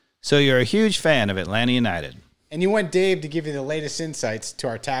So you're a huge fan of Atlanta United. And you want Dave to give you the latest insights to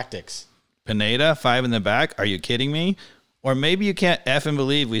our tactics. Pineda, 5 in the back? Are you kidding me? Or maybe you can't effing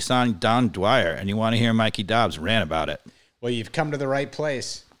believe we signed Don Dwyer and you want to hear Mikey Dobbs rant about it. Well, you've come to the right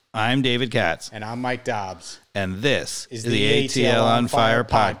place. I'm David Katz. And I'm Mike Dobbs. And this is the ATL on Fire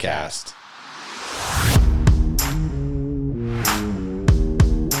podcast.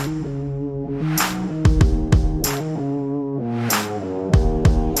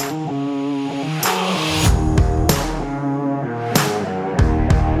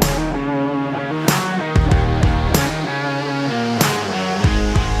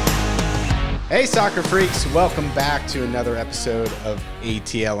 Hey, soccer freaks. Welcome back to another episode of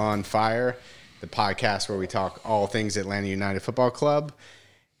ATL on Fire, the podcast where we talk all things Atlanta United Football Club.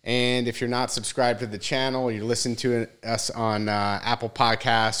 And if you're not subscribed to the channel, you listen to us on Apple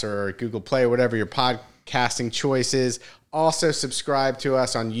Podcasts or Google Play, whatever your podcasting choice is. Also subscribe to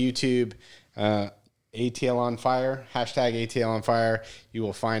us on YouTube, ATL on Fire, hashtag ATL on Fire. You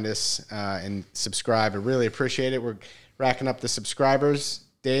will find us and subscribe. I really appreciate it. We're racking up the subscribers.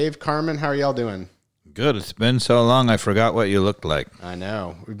 Dave, Carmen, how are y'all doing? Good. It's been so long, I forgot what you looked like. I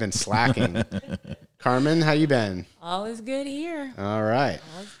know. We've been slacking. Carmen, how you been? All is good here. All right.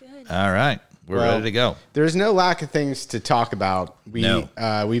 All is good. All right. We're ready to go. There's no lack of things to talk about. No.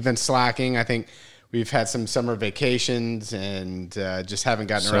 We've been slacking. I think we've had some summer vacations and just haven't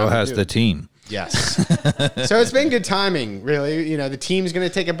gotten around So to has do the it. team. Yes. So it's been good timing, really. You know, the team's going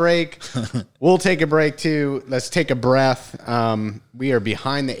to take a break. We'll take a break, too. Let's take a breath. We are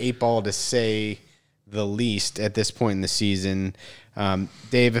behind the 8 ball, to say the least, at this point in the season.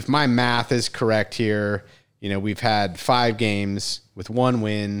 Dave, if my math is correct here, you know, we've had 5 games with 1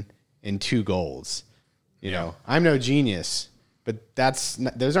 win and 2 goals. You know, I'm no genius, but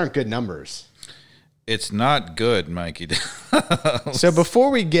those aren't good numbers. It's not good, Mikey. So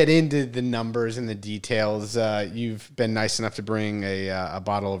before we get into the numbers and the details, you've been nice enough to bring a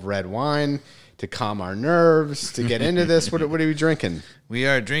bottle of red wine to calm our nerves, to get into this. What are we drinking? We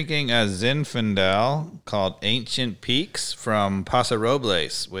are drinking a Zinfandel called Ancient Peaks from Paso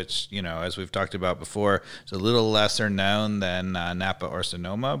Robles, which, you know, as we've talked about before, is a little lesser known than Napa or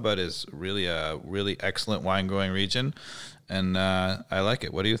Sonoma, but is really a really excellent wine growing region. And I like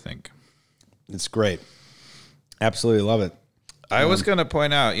it. What do you think? It's great. Absolutely love it. I was going to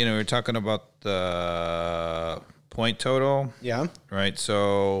point out, you know, we were talking about the point total. Yeah. Right.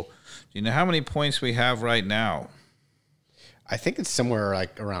 So, you know how many points we have right now? I think it's somewhere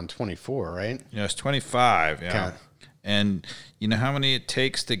like around 24, right? You know, it's 25. Yeah. Okay. And you know how many it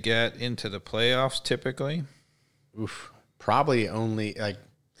takes to get into the playoffs typically? Oof. Probably only like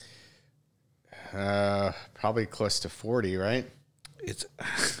probably close to 40, right? It's,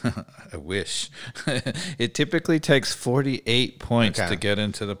 I wish. It typically takes 48 points to get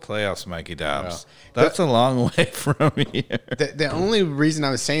into the playoffs, Mikey Dobbs. Well, that's a long way from here. The only reason I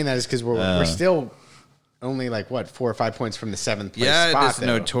was saying that is because we're still only like, 4 or 5 points from the 7th place spot. Yeah, it's a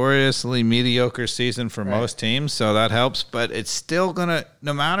notoriously mediocre season for most teams, so that helps. But it's still going to,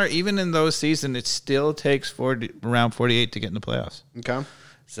 no matter, even in those seasons, it still takes around 48 to get in the playoffs. Okay.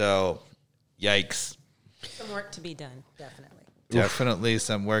 So, yikes. Some work to be done, definitely. Definitely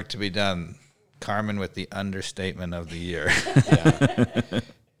some work to be done. Carmen with the understatement of the year. Yeah.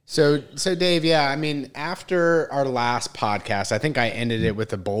 So Dave, yeah, I mean, after our last podcast, I think I ended it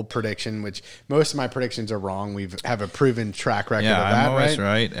with a bold prediction, which most of my predictions are wrong. We have a proven track record of that, I'm always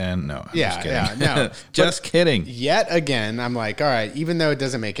right, and no, I'm just kidding. No. Just kidding. Yet again, I'm like, all right, even though it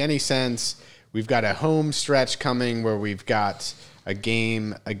doesn't make any sense, we've got a home stretch coming where we've got a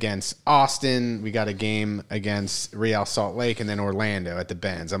game against Austin. We got a game against Real Salt Lake and then Orlando at the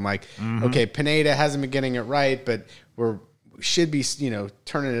Benz. I'm like, okay, Pineda hasn't been getting it right, but we should be, you know,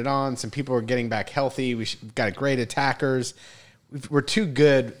 turning it on. Some people are getting back healthy. We've got great attackers. We're too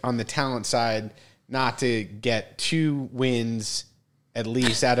good on the talent side not to get 2 wins at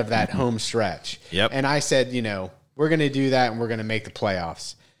least out of that home stretch. Yep. And I said, you know, we're going to do that and we're going to make the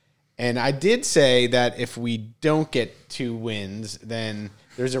playoffs. And I did say that if we don't get 2 wins, then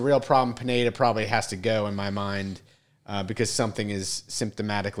there's a real problem. Pineda probably has to go in my mind because something is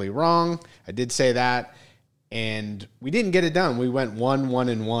symptomatically wrong. I did say that, and we didn't get it done. We went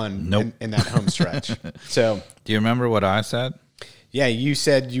 1-1-1 in that home stretch. So, do you remember what I said? Yeah, you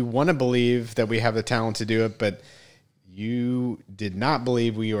said you want to believe that we have the talent to do it, but you did not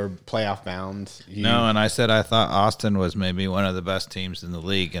believe we were playoff bound. No, and I said I thought Austin was maybe one of the best teams in the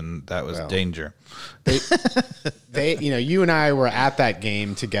league, and that was danger. They, you know, you and I were at that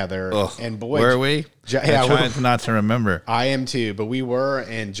game together, and boy, were we? I tried not to remember. I am too, but we were,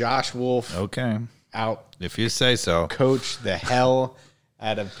 and Josh Wolf, okay, out. If you say so, coached the hell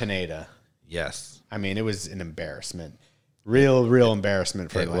out of Pineda. Yes. I mean, it was an embarrassment. Real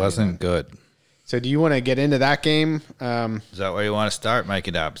embarrassment for It Atlanta. wasn't good. So do you want to get into that game? Is that where you want to start,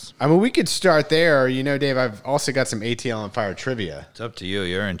 Mikey Dobbs? I mean, we could start there. You know, Dave, I've also got some ATL on Fire trivia. It's up to you.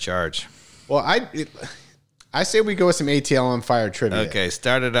 You're in charge. Well, I say we go with some ATL on Fire trivia. Okay,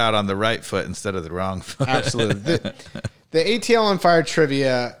 started out on the right foot instead of the wrong foot. Absolutely. The ATL on Fire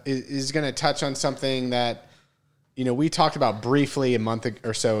trivia is going to touch on something that, you know, we talked about briefly a month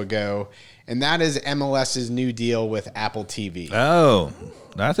or so ago, and that is MLS's new deal with Apple TV. Oh,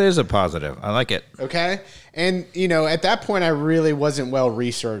 that is a positive. I like it. Okay. And, you know, at that point, I really wasn't well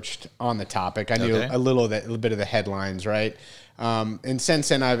researched on the topic. I knew Okay. a little bit of the headlines, right? And since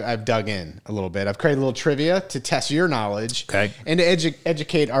then, I've dug in a little bit. I've created a little trivia to test your knowledge and to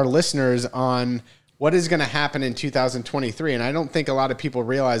educate our listeners on what is going to happen in 2023. And I don't think a lot of people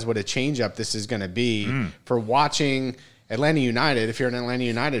realize what a change-up this is going to be for watching Atlanta United. If you're an Atlanta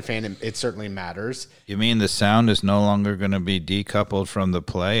United fan, it certainly matters. You mean the sound is no longer going to be decoupled from the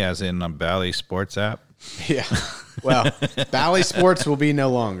play, as in a Bally Sports app? Yeah. Well, Bally Sports will be no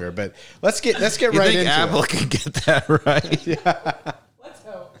longer, but let's get You right think into Apple it. can get that right? Let's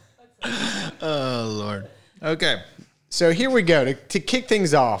hope. Oh, Lord. Okay. So here we go. To kick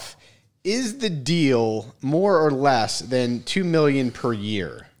things off, is the deal more or less than $2 million per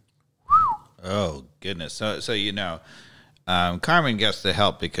year? Oh, goodness. So you know, Carmen gets the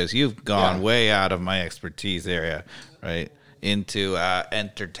help because you've gone way out of my expertise area, right, into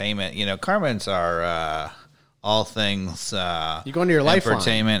entertainment. You know, Carmen's our all things You go into your lifeline.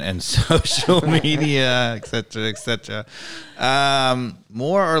 entertainment and social media, et cetera, et cetera.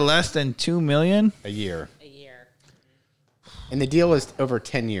 More or less than $2 million? A year. A year. And the deal is over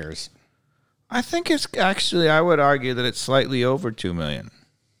 10 years. I think it's actually, I would argue that it's slightly over $2 million.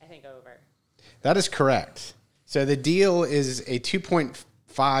 I think over. That is correct. So the deal is a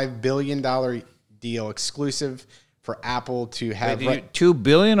 $2.5 billion deal exclusive for Apple to have $2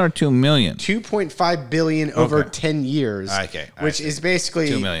 billion or $2 million? $2.5 billion over 10 years, Okay. which is basically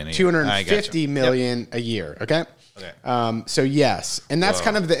 $2 million a year. I gotcha. $250 million a year. Okay. Okay. So yes, and that's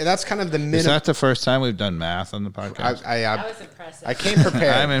kind of the Is minimum. that the first time we've done math on the podcast? That was impressive. I came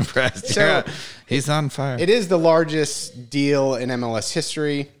prepared. I'm impressed. So- Yeah. He's on fire. It is the largest deal in MLS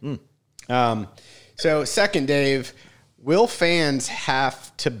history. So second, Dave, will fans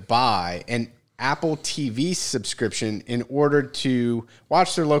have to buy an Apple TV subscription in order to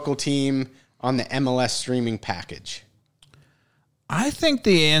watch their local team on the MLS streaming package? I think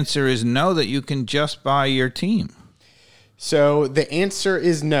the answer is no, that you can just buy your team. So the answer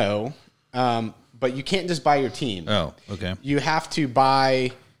is no, but you can't just buy your team. Oh, okay. You have to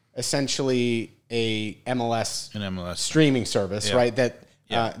buy essentially a MLS An MLS. streaming service, Yeah. right? That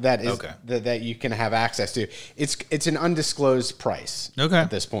Yeah. that is Okay. that you can have access to. It's an undisclosed price Okay. at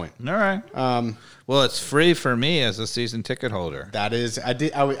this point. All right. Well, it's free for me as a season ticket holder. That is,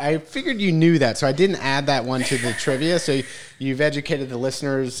 I figured you knew that, so I didn't add that one to the trivia. So you've educated the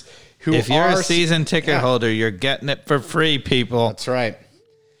listeners who If you're are a season ticket yeah. holder, you're getting it for free, people. That's right.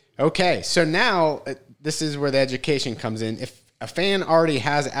 Okay, so now this is where the education comes in. If a fan already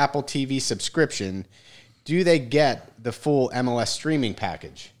has Apple TV subscription, do they get the full MLS streaming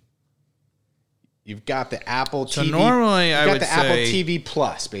package? You've got the Apple TV. normally I you've got would the Apple say- TV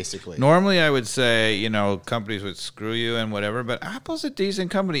Plus, basically. Normally, I would say, you know, companies would screw you and whatever, but Apple's a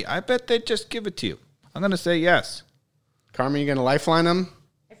decent company. I bet they'd just give it to you. I'm going to say yes. Carmen, you going to lifeline them?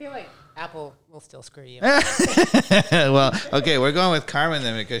 I feel like Apple will still screw you. Well, okay, we're going with Carmen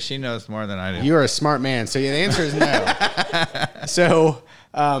then because she knows more than I do. You are a smart man. So yeah, the answer is no. So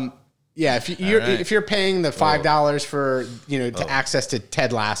yeah, if you're paying the $5 for to access to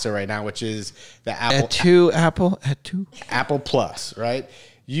Ted Lasso right now, which is the Apple Apple Plus, right?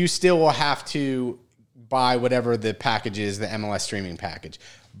 You still will have to buy whatever the package is, the MLS streaming package,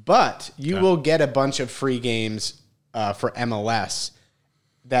 but you will get a bunch of free games for MLS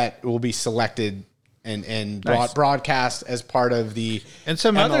that will be selected and Nice. broadcast as part of the And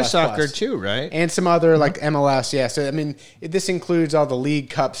some other MLS soccer Plus. too, right? And some other like MLS, yeah. So I mean, this includes all the League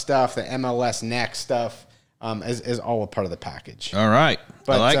Cup stuff, the MLS Next stuff, as all a part of the package. All right.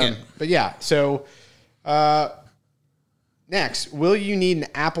 But, I like it. But yeah, so next, will you need an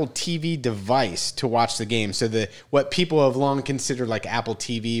Apple TV device to watch the game? So what people have long considered like Apple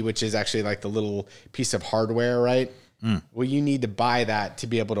TV, which is actually like the little piece of hardware, right? Will you need to buy that to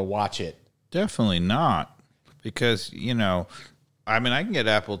be able to watch it? Definitely not. Because, I can get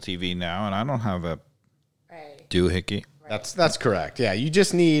Apple TV now and I don't have a Right. doohickey. That's correct. Yeah, you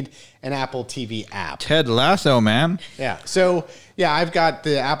just need an Apple TV app. Ted Lasso, man. Yeah. So yeah, I've got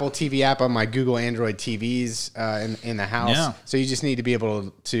the Apple TV app on my Google Android TVs in the house. Yeah. So you just need to be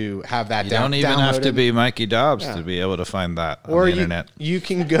able to have that. You don't even have to be Mikey Dobbs to be able to find that on the internet. You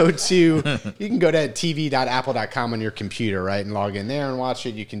can go to tv.apple.com on your computer, right, and log in there and watch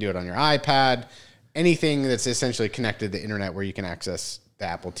it. You can do it on your iPad, anything that's essentially connected to the internet where you can access the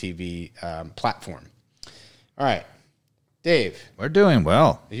Apple TV platform. All right, Dave, We're doing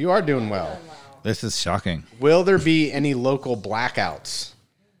well. you are doing well. This is shocking. Will there be any local blackouts?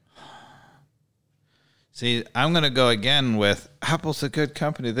 See, I'm going to go again with Apple's a good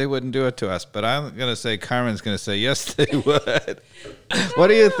company. They wouldn't do it to us. But I'm going to say Carmen's going to say, yes, they would. What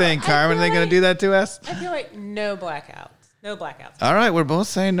do you think, Carmen? Are they going to do that to us? I feel like no blackouts. No blackouts. All right, we're both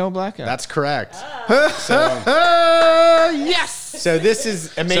saying no blackout. That's correct. Yes. So this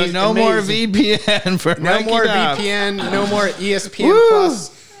is amazing. So no more VPN for No Mikey more Dobbs. VPN, no more ESPN Woo!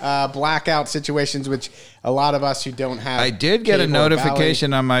 Plus blackout situations, which a lot of us who don't have. I did get a cable or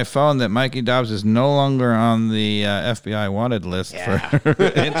notification on my phone that Mikey Dobbs is no longer on the FBI wanted list for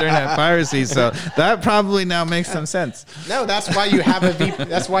internet piracy. So that probably now makes some sense. No, that's why you have a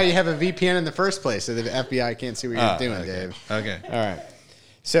that's why you have a VPN in the first place, so the FBI can't see what you're doing, okay. Dave. Okay. All right.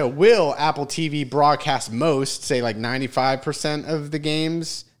 So will Apple TV broadcast most, say like 95% of the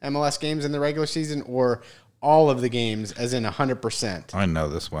games, MLS games in the regular season, or all of the games, as in 100%? I know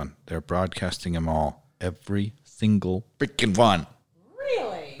this one. They're broadcasting them all. Every single freaking one.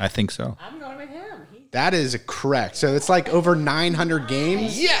 Really? I think so. I'm going with him. That is correct. So it's like over 900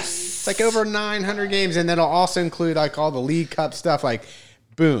 games. Yes. It's like over 900 games, and that'll also include like all the League Cup stuff. Like,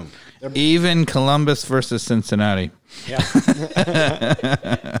 boom. Even Columbus versus Cincinnati. Yeah.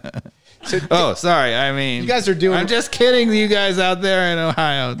 Oh, sorry. I mean, You guys are doing- I'm just kidding you guys out there in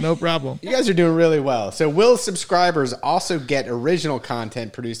Ohio. No problem. You guys are doing really well. So will subscribers also get original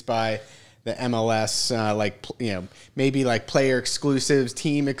content produced by the MLS, maybe like player exclusives,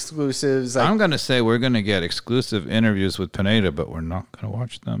 team exclusives? Like, I'm going to say we're going to get exclusive interviews with Pineda, but we're not going to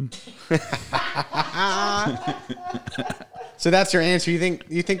watch them. so that's your answer. You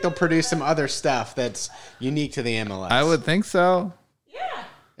think they'll produce some other stuff that's unique to the MLS? I would think so. Yeah.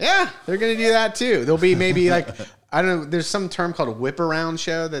 Yeah, they're going to do that too. There'll be maybe like, I don't know, there's some term called a whip around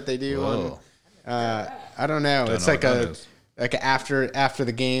show that they do Whoa. on, I don't know. It's know like what that a is. like after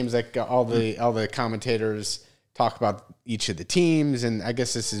the games, like all the commentators talk about each of the teams, and I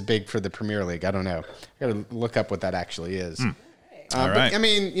guess this is big for the Premier League. I don't know. I got to look up what that actually is. All But right. I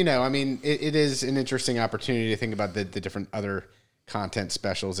mean, it is an interesting opportunity to think about the different other content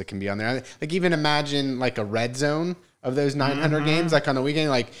specials that can be on there. Like even imagine like a red zone of those 900 games, like on the weekend,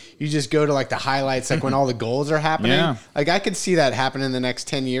 like you just go to like the highlights, like when all the goals are happening. Yeah. Like I could see that happen in the next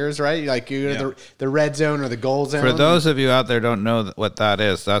 10 years, right? Like you go to the red zone or the goal zone. For those of you out there who don't know what that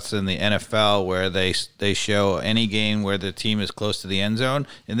is, that's in the NFL where they show any game where the team is close to the end zone.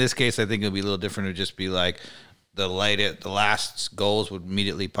 In this case, I think it'll be a little different. It would just be like the last goals would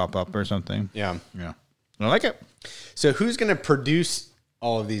immediately pop up or something. Yeah. Yeah. I like it. So who's going to produce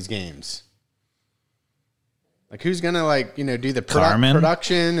all of these games? Like who's going to do the Carmen?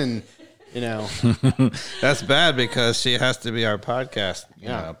 production and That's bad because she has to be our podcast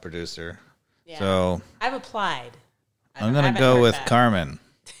Yeah. producer. Yeah. So I've applied. I'm going to go with Carmen.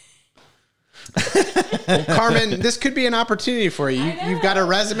 Well, Carmen, this could be an opportunity for you. You've got a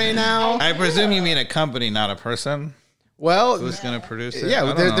resume now. I presume you mean a company, not a person. Well, Who's going to produce it? yeah, I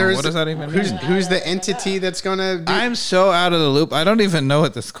don't know. there's What does that even mean? who's the entity that's going to do I'm so out of the loop. I don't even know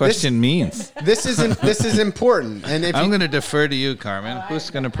what this question means. this is important. And if I'm you, going to defer to you, Carmen.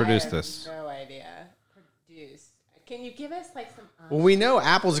 Who's going to produce this? No idea. Produce. Can you give us like some? well, we know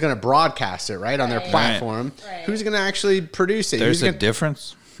Apple's going to broadcast it right on their Right. platform. Right. Who's going to actually produce it? There's Who's a gonna,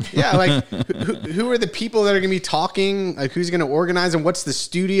 difference. yeah, like who are the people that are going to be talking? Like who's going to organize and what's the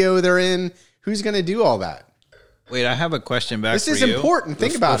studio they're in? Who's going to do all that? Wait, I have a question back This for is you. important.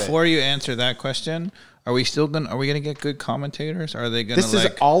 Think about it. Before you answer that question, are we going to get good commentators? Are they going This to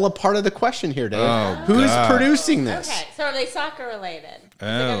is all a part of the question here, Dave. Oh, Who's God. producing this? Okay, so are they soccer related? Oh.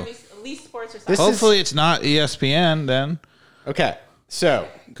 Is it going to be at least sports or soccer? This is- Hopefully it's not ESPN then, Okay, so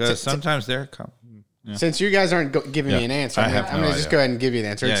because sometimes they're since you guys aren't giving me Yeah, an answer, I I'm have going no to just idea. go ahead and give you the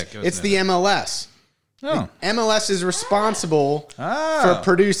answer. Yeah, It's, give us it's an the MLS. oh, MLS is responsible Ah. for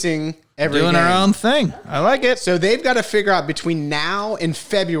producing every doing game. our own thing. I like it. So they've got to figure out between now and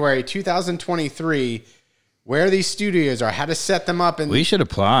February 2023 where these studios are, how to set them up, and We should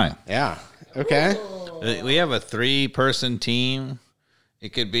apply. yeah, okay. We have a 3-person team,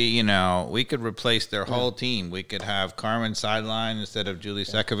 It could be, we could replace their whole team. We could have Carmen sideline instead of Julie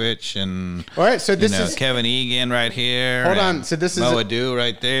Sekovich, and All right, so this is Kevin Egan right here. Hold on, and so this is Mo Adu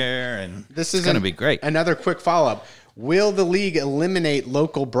right there, and this it's is going to be great. Another quick follow-up. Will the league eliminate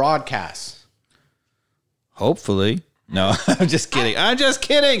local broadcasts? Hopefully. No, I'm just kidding. I'm just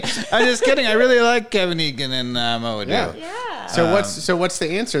kidding. I really like Kevin Egan and Mo Adu. Yeah. So what's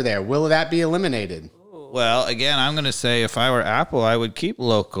the answer there? Will that be eliminated? Well, again, I'm going to say if I were Apple, I would keep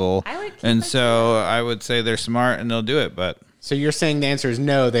local. I would keep and it so I would say they're smart and they'll do it, but So you're saying the answer is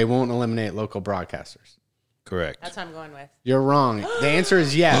no, they won't eliminate local broadcasters. correct. That's what I'm going with. You're wrong. The answer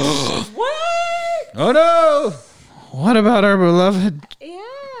is yes. What? Oh, no. What about our beloved Yeah.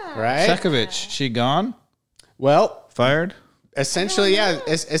 Right? Sekovich? She gone? Well, Fired? essentially, yeah.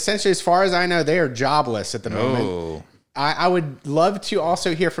 Essentially, as far as I know, they are jobless at the moment. Oh. I would love to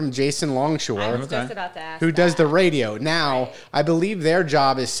also hear from Jason Longshore, I was just about to ask. who does that. the radio. Now, Right. I believe their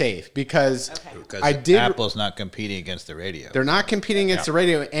job is safe because Because I did. Apple's not competing against the radio. They're not competing against the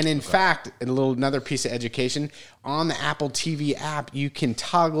radio. And in fact, another piece of education, on the Apple TV app, you can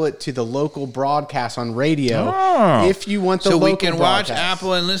toggle it to the local broadcast on radio Oh. if you want the So local we can watch broadcast.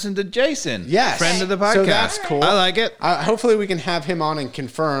 Apple and listen to Jason. Yes. Friend of the podcast. So that's cool. I like it. Hopefully we can have him on and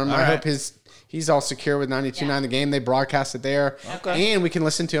confirm. I right. hope he's all secure with 92.9 The Game. They broadcast it there. Okay. And we can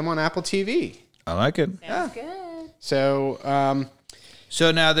listen to him on Apple TV. I like it. Sounds good. So,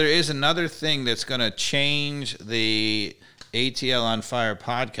 So now there is another thing that's going to change the ATL on Fire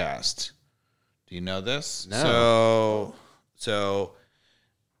podcast. Do you know this? No. So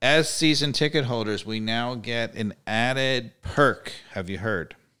as season ticket holders, we now get an added perk. Have you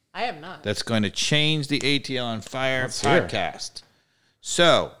heard? I have not. That's going to change the ATL on Fire hear. podcast.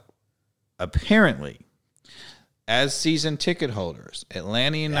 So apparently, as season ticket holders,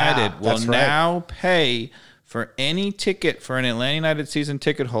 Atlanta United will that's right. now pay for any ticket for an Atlanta United season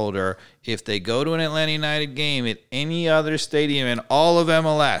ticket holder if they go to an Atlanta United game at any other stadium in all of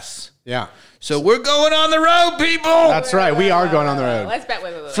MLS. yeah. So we're going on the road, people. That's right. We are going on the road. Let's bet.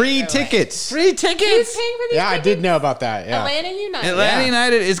 Wait. Free wait. tickets. Free Who's tickets. paying for these Yeah, I tickets? did know about that. Yeah. Atlanta United. Atlanta Yeah.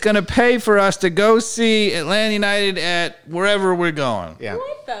 United is going to pay for us to go see Atlanta United at wherever we're going. Yeah.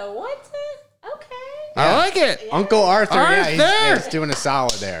 What the? What the? Okay. I like it. Uncle Arthur, Arthur! he's doing a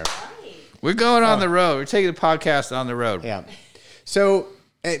solid there. We're going on the road. We're taking the podcast on the road, Yeah. So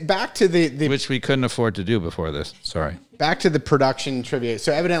back to the which we couldn't afford to do before this. Sorry. back to the production trivia.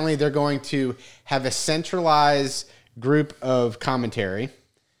 So evidently they're going to have a centralized group of commentary.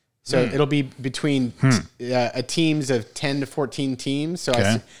 So it'll be between teams of 10 to 14 teams. So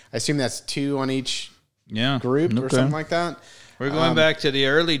Okay. I assume that's 2 on each Yeah. group or Okay. something like that. We're going back to the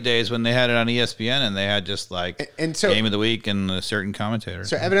early days when they had it on ESPN and they had just like And so- game of the week and a certain commentator.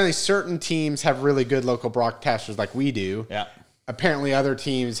 So evidently certain teams have really good local broadcasters like we do. Yeah. Apparently other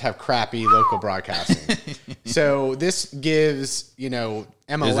teams have crappy local broadcasting. So this gives,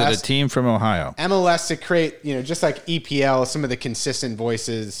 MLS Is it a team from Ohio? MLS to create, just like EPL, some of the consistent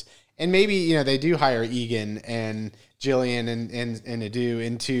voices. And maybe, they do hire Egan and Jillian and Adu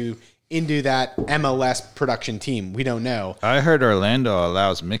into that MLS production team. We don't know. I heard Orlando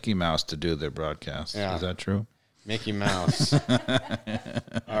allows Mickey Mouse to do their broadcast. Yeah. Is that true? Mickey Mouse. All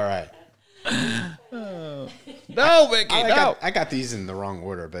right. No, Mickey, I got these in the wrong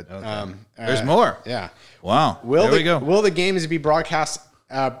order, but There's more. Yeah. Wow. Will there we go. Will the games be broadcast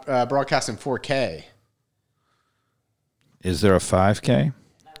in 4K? Is there a 5K?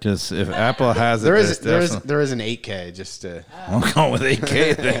 Because if Apple has it, There there's is definitely- there is an 8K. Just to, I'm going with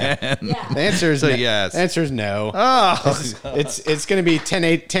 8K then. Yeah. the answer is So no. yes. The answer is no. Oh, It's going to be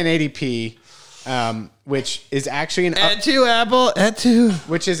 1080p, which is actually add to Apple, add to.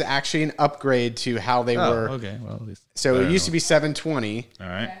 which is actually an upgrade to how they were. okay. Well, at least. So it used to be 720. All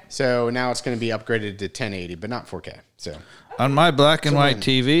right. So now it's going to be upgraded to 1080, but not 4K. So On my black and white win.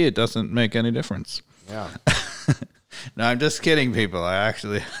 TV, it doesn't make any difference. yeah. No, I'm just kidding, people. I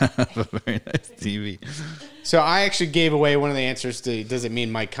actually have a very nice TV. So I actually gave away one of the answers to does it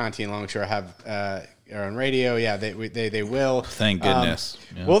mean Mike Conti and Longshore have are on radio? Yeah, they will. Thank goodness.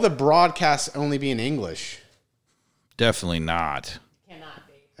 Yeah. Will the broadcast only be in English? Definitely not. Cannot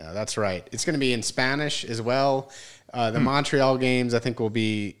be. That's right. It's going to be in Spanish as well. The Montreal games I think will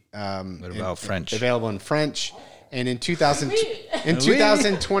be What about French? available in French. And in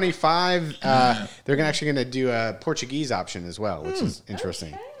 2025, they're actually going to do a Portuguese option as well, which is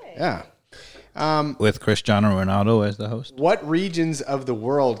interesting. Yeah. With Cristiano Ronaldo as the host? What regions of the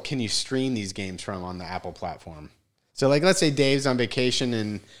world can you stream these games from on the Apple platform? So, like, let's say Dave's on vacation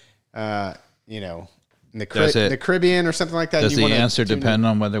in, in the Does it- the Caribbean or something like that. Does You the wanna answer tune in. depend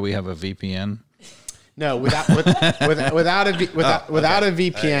on whether we have a VPN? No, without a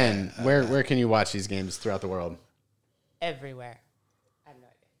VPN, where can you watch these games throughout the world? Everywhere. I have no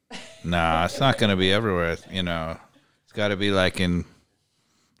idea. Nah, it's not going to be everywhere. You know, it's got to be like in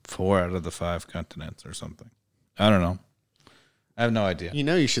 4 out of the 5 continents or something. I don't know. I have no idea. You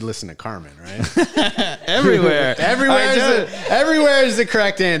know, you should listen to Carmen, right? Everywhere. Everywhere is the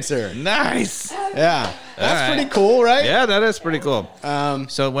correct answer. Nice. Yeah, that's right. pretty cool, right? Yeah, that is pretty cool.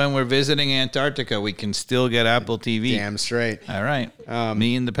 So when we're visiting Antarctica, we can still get Apple TV. Damn straight. All right.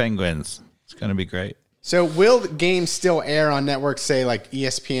 Me and the Penguins. It's going to be great. So will the games still air on networks, say like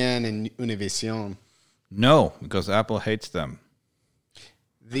ESPN and Univision? No, because Apple hates them.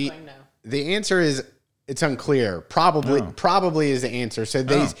 The No. the answer is it's unclear. Probably is the answer. So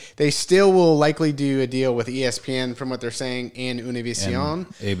they still will likely do a deal with ESPN from what they're saying and Univision. And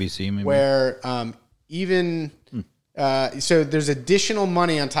ABC maybe. Where so there's additional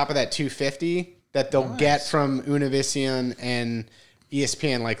money on top of that 250 that they'll get from Univision and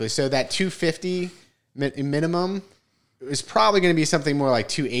ESPN likely. So that 250 minimum is probably going to be something more like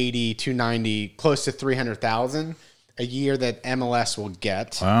 280, 290, close to 300,000 a year that MLS will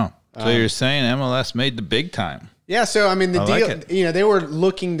get. Wow. So you're saying MLS made the big time. Yeah, so I mean the I deal, like it. you know, they were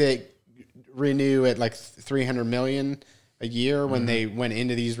looking to renew at like 300 million a year when they went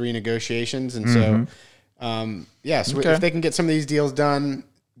into these renegotiations, and so so if they can get some of these deals done,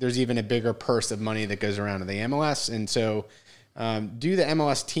 there's even a bigger purse of money that goes around to the MLS, and so do the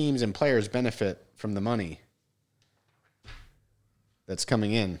MLS teams and players benefit from the money that's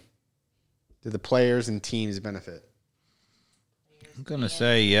coming in? Do the players and teams benefit? I'm going to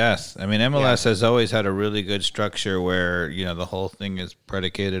say yes. I mean, MLS has always had a really good structure where, you know, the whole thing is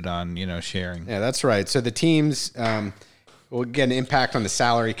predicated on, you know, sharing. Yeah, that's right. So the teams will get an impact on the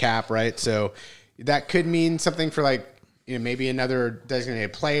salary cap, right? So that could mean something for like, you know, maybe another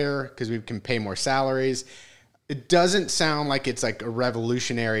designated player because we can pay more salaries. It doesn't sound like it's like a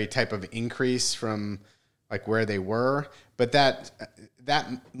revolutionary type of increase from like where they were, but that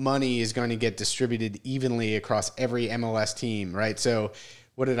money is going to get distributed evenly across every MLS team, right? So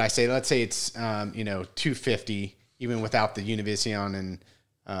what did I say? Let's say it's 250 even without the Univision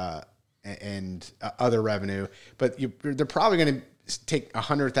and other revenue, but they're probably going to take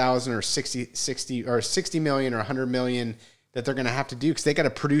 100,000 or 60 million or 100 million that they're going to have to do because they got to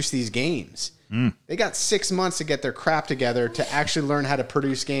produce these games. They got 6 months to get their crap together to actually learn how to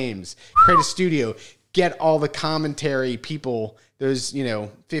produce games, create a studio, get all the commentary people, those,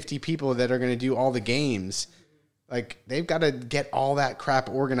 50 people that are going to do all the games. Like, they've got to get all that crap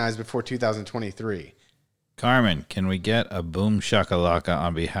organized before 2023. Carmen, can we get a boom shakalaka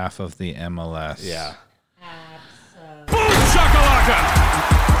on behalf of the MLS? Yeah. Boom shakalaka!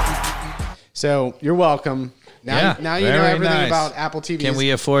 So, you're welcome. Now you know everything about Apple TV. Can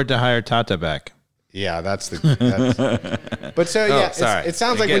we afford to hire Tata back? Yeah, but so yeah, sorry. It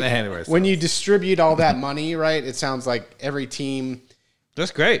sounds We're like when you distribute all that money, right? It sounds like every team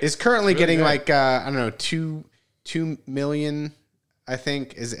that's great is currently getting good. Like I don't know, 2 million, I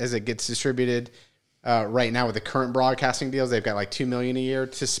think, as it gets distributed right now with the current broadcasting deals. They've got like 2 million a year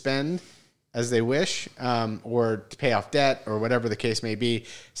to spend as they wish, or to pay off debt or whatever the case may be.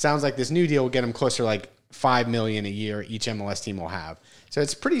 Sounds like this new deal will get them closer to like 5 million a year each MLS team will have. So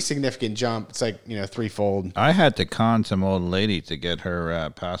it's a pretty significant jump. It's like, threefold. I had to con some old lady to get her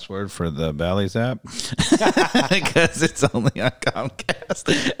password for the Bally's app because it's only on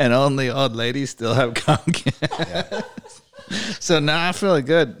Comcast and only old ladies still have Comcast. Yeah. So now I feel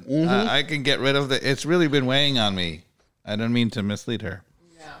good. I can get rid of it's really been weighing on me. I don't mean to mislead her.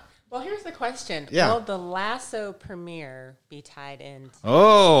 Well, here's the question. Yeah. Will the Lasso premiere be tied into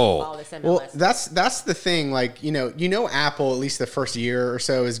all this MLS? Well, that's the thing. Like, Apple, at least the first year or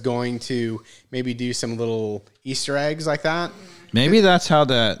so, is going to maybe do some little Easter eggs like that. Maybe that's how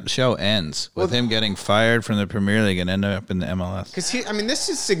that show ends, with him getting fired from the Premier League and end up in the MLS. Because, this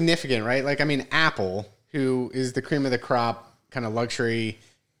is significant, right? Like, Apple, who is the cream of the crop kind of luxury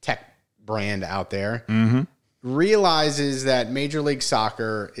tech brand out there, realizes that Major League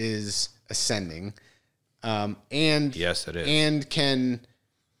Soccer is ascending, and yes, it is, and can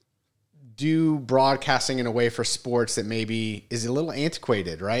do broadcasting in a way for sports that maybe is a little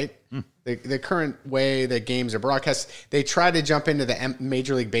antiquated, right? The current way that games are broadcast, they try to jump into the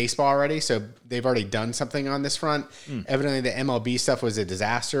Major League Baseball already, so they've already done something on this front. Evidently, the MLB stuff was a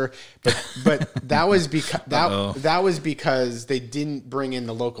disaster, but that was because that was because they didn't bring in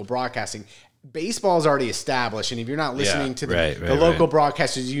the local broadcasting. Baseball is already established, and if you're not listening to the local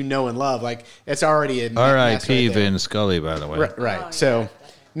broadcasters you know and love, like, it's already a R.I.P. Vin Scully, by the way. Right. Oh, so,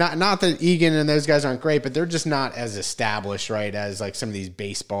 not that Egan and those guys aren't great, but they're just not as established, right, as like some of these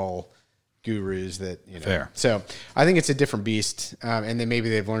baseball gurus that, Fair. So I think it's a different beast. And then maybe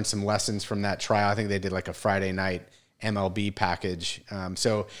they've learned some lessons from that trial. I think they did like a Friday night MLB package.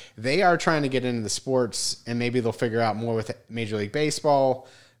 So they are trying to get into the sports, and maybe they'll figure out more with Major League Baseball.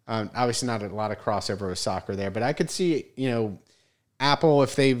 Obviously not a lot of crossover with soccer there, but I could see, Apple,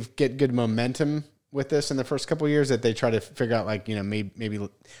 if they get good momentum with this in the first couple of years, that they try to figure out like, maybe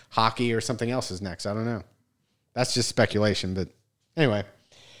hockey or something else is next. I don't know. That's just speculation. But anyway,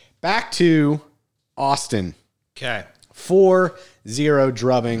 back to Austin. Okay. 4-0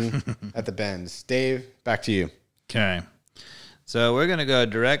 drubbing at the Bends. Dave, back to you. Okay. So we're going to go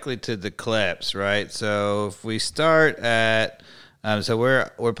directly to the clips, right? So if we start at, so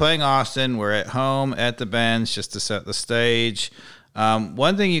we're playing Austin. We're at home at the Bends just to set the stage.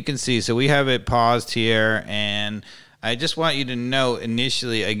 One thing you can see, so we have it paused here, and I just want you to note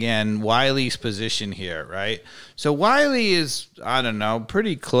initially, again, Wiley's position here, right? So Wiley is, I don't know,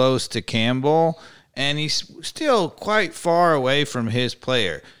 pretty close to Campbell, and he's still quite far away from his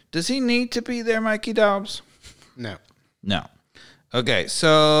player. Does he need to be there, Mikey Dobbs? No. Okay,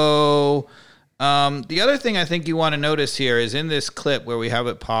 so the other thing I think you want to notice here is in this clip where we have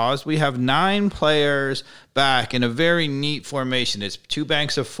it paused, we have 9 players back in a very neat formation. It's 2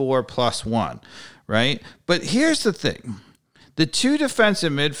 banks of 4 plus 1, right? But here's the thing. The 2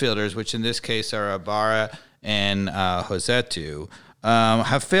 defensive midfielders, which in this case are Ibarra and Rossetto,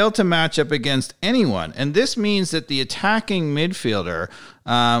 have failed to match up against anyone. And this means that the attacking midfielder,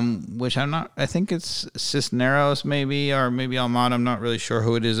 which I think it's Cisneros maybe, or maybe Almada, I'm not really sure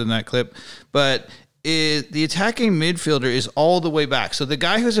who it is in that clip, but the attacking midfielder is all the way back. So the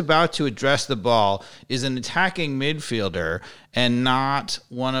guy who's about to address the ball is an attacking midfielder and not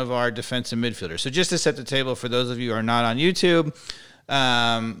one of our defensive midfielders. So just to set the table for those of you who are not on YouTube,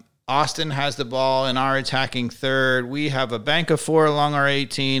 Austin has the ball in our attacking third. We have a bank of 4 along our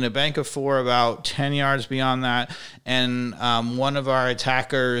 18, a bank of 4 about 10 yards beyond that, and one of our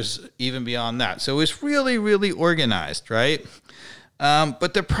attackers even beyond that. So it's really, really organized, right?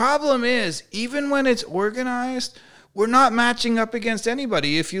 But the problem is, even when it's organized, we're not matching up against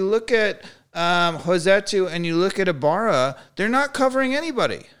anybody. If you look at Rossetto and you look at Ibarra, they're not covering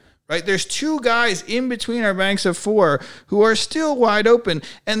anybody. Right? There's 2 guys in between our banks of 4 who are still wide open,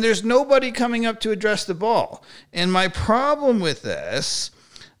 and there's nobody coming up to address the ball. And my problem with this,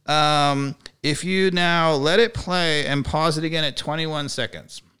 if you now let it play and pause it again at 21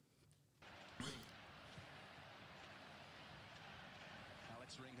 seconds.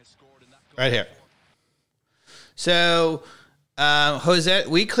 Right here. So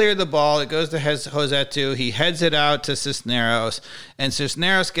we clear the ball. It goes to Rossetto. He heads it out to Cisneros, and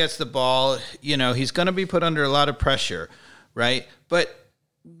Cisneros gets the ball. He's going to be put under a lot of pressure, right? But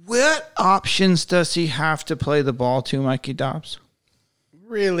what options does he have to play the ball to, Mikey Dobbs?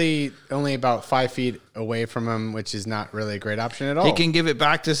 Really only about 5 feet away from him, which is not really a great option at all. He can give it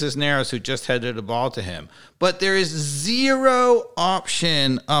back to Cisneros, who just headed the ball to him. But there is 0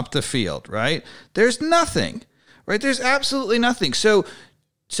 option up the field, right? There's nothing. Right, there's absolutely nothing. So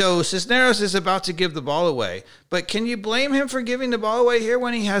Cisneros is about to give the ball away, but can you blame him for giving the ball away here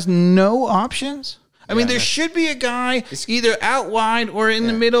when he has no options? I mean, there should be a guy either out wide or in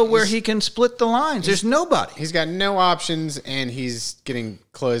the middle where he can split the lines. There's nobody. He's got no options, and he's getting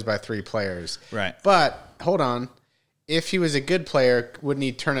closed by 3 players. Right. But hold on. If he was a good player, wouldn't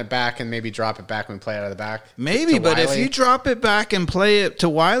he turn it back and maybe drop it back when we play out of the back? Maybe, but if you drop it back and play it to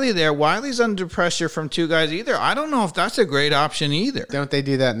Wiley there, Wiley's under pressure from 2 guys either. I don't know if that's a great option either. Don't they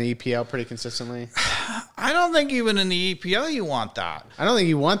do that in the EPL pretty consistently? I don't think even in the EPL you want that. I don't think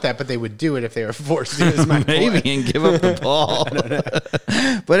you want that, but they would do it if they were forced to. Is my Maybe point. And give up the ball.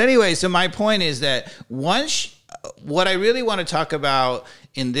 But anyway, so my point is that what I really want to talk about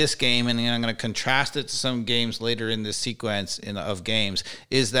in this game, and I'm going to contrast it to some games later in this sequence of games,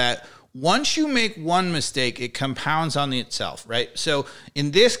 is that once you make one mistake, it compounds on itself, right? So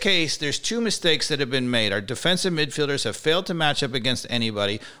in this case, there's 2 mistakes that have been made. Our defensive midfielders have failed to match up against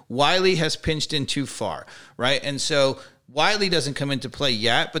anybody. Wiley has pinched in too far, right? And so Wiley doesn't come into play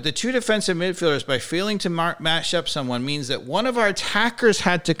yet, but the 2 defensive midfielders, by failing to match up someone, means that one of our attackers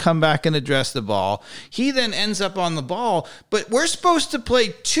had to come back and address the ball. He then ends up on the ball, but we're supposed to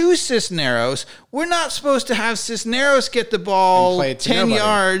play to Cisneros. We're not supposed to have Cisneros get the ball 10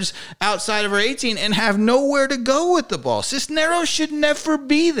 yards outside of our 18 and have nowhere to go with the ball. Cisneros should never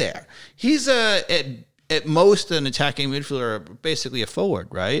be there. He's at most an attacking midfielder, basically a forward,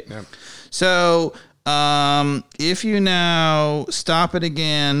 right? Yep. So if you now stop it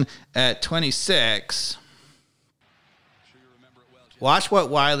again at 26, watch what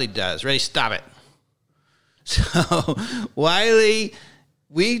Wiley does. Ready? Stop it. So Wiley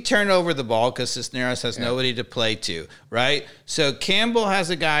we turn over the ball because Cisneros has nobody to play to, right? So Campbell has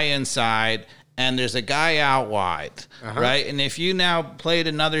a guy inside, and there's a guy out wide, right? And if you now played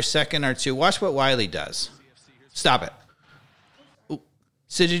another second or two, watch what Wiley does. Stop it.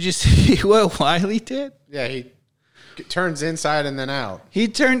 So did you see what Wiley did? Yeah, he turns inside and then out. He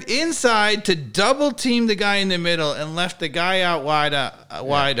turned inside to double team the guy in the middle and left the guy out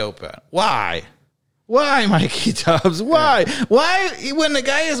wide open. Why? Why, Mikey Tubbs? Why? Yeah. Why, when the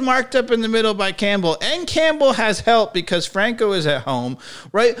guy is marked up in the middle by Campbell, and Campbell has help because Franco is at home,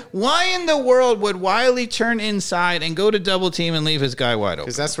 right? Why in the world would Wiley turn inside and go to double team and leave his guy wide open?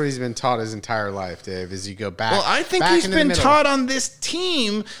 Because that's what he's been taught his entire life, Dave, is you go back. Well, I think he's been taught on this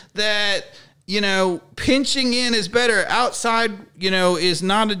team that, pinching in is better. Outside, is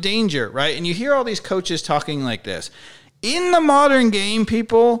not a danger, right? And you hear all these coaches talking like this. In the modern game,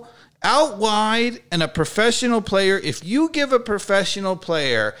 people, out wide and a professional player, if you give a professional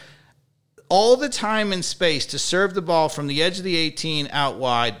player all the time and space to serve the ball from the edge of the 18 out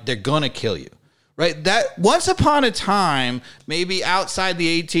wide, they're going to kill you. Right? That once upon a time, maybe outside the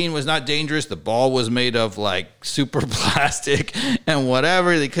 18 was not dangerous. The ball was made of like super plastic and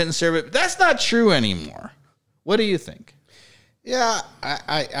whatever. They couldn't serve it. But that's not true anymore. What do you think? Yeah,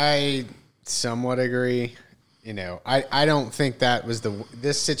 I somewhat agree. I don't think that was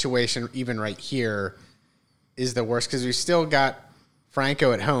this situation, even right here, is the worst because we still got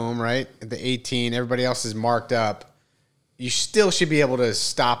Franco at home, right? At the 18, everybody else is marked up. You still should be able to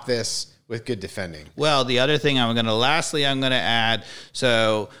stop this with good defending. Well, the other thing I'm going to add,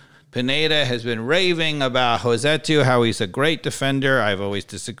 so Pineda has been raving about Rossetto, how he's a great defender. I've always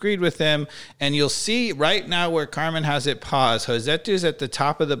disagreed with him. And you'll see right now where Carmen has it paused, Rossetto's at the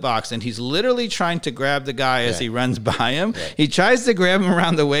top of the box, and he's literally trying to grab the guy as he runs by him. Yeah. He tries to grab him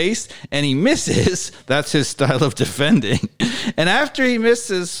around the waist, and he misses. That's his style of defending. And after he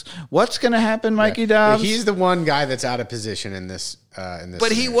misses, what's going to happen, Mikey Dobbs? He's the one guy that's out of position in this.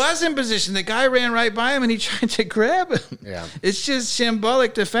 But he was in position. The guy ran right by him, and he tried to grab him. Yeah, it's just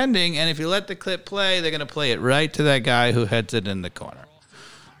shambolic defending. And if you let the clip play, they're going to play it right to that guy who heads it in the corner.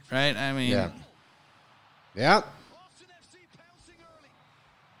 Right? I mean, yeah.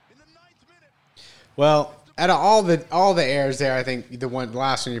 Well, out of all the errors there, I think the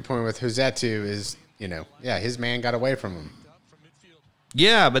last one you're pointing with Rossetto is, his man got away from him.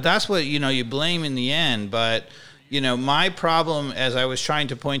 Yeah, but that's what you blame in the end, but. My problem, as I was trying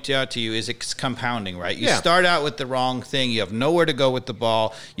to point out to you, is it's compounding, right? You start out with the wrong thing. You have nowhere to go with the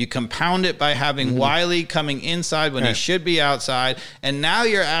ball. You compound it by having Wiley coming inside when he should be outside. And now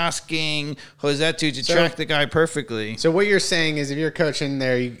you're asking Rossetto to track the guy perfectly. So what you're saying is if you're coaching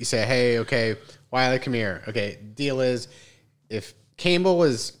there, you say, hey, okay, Wiley, come here. Okay, deal is if Campbell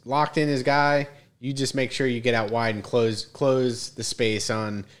is locked in his guy, you just make sure you get out wide and close the space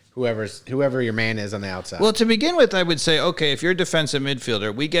on whoever your man is on the outside. Well, to begin with, I would say, okay, if you're a defensive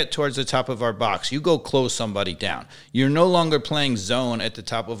midfielder, we get towards the top of our box. You go close somebody down. You're no longer playing zone at the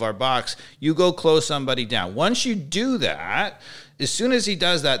top of our box. You go close somebody down. Once you do that, as soon as he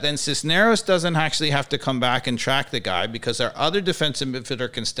does that, then Cisneros doesn't actually have to come back and track the guy because our other defensive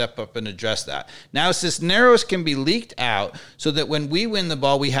midfielder can step up and address that. Now Cisneros can be leaked out so that when we win the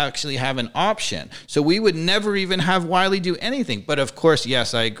ball, we actually have an option. So we would never even have Wiley do anything. But of course,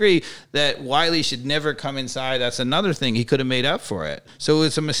 yes, I agree that Wiley should never come inside. That's another thing. He could have made up for it. So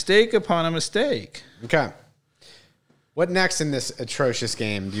it's a mistake upon a mistake. Okay. What next in this atrocious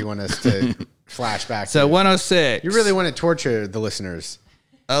game do you want us to flash back to? So 106. You really want to torture the listeners.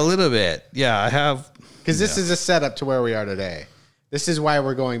 A little bit. Yeah, I have. Because this is a setup to where we are today. This is why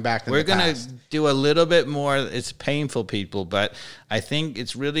we're going back to the past. We're going to do a little bit more. It's painful, people, but I think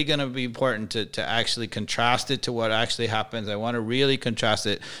it's really going to be important to actually contrast it to what actually happens. I want to really contrast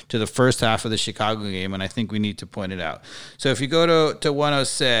it to the first half of the Chicago game, and I think we need to point it out. So if you go to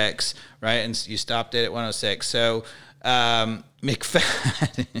 106, right, and you stopped it at 106. So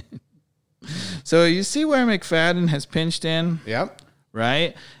McFadden. So you see where McFadden has pinched in? Yep.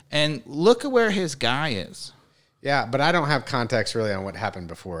 Right? And look at where his guy is. Yeah, but I don't have context really on what happened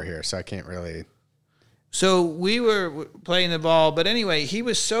before here, so I can't really. So we were playing the ball, but anyway, he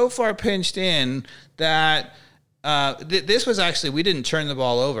was so far pinched in that this was actually, we didn't turn the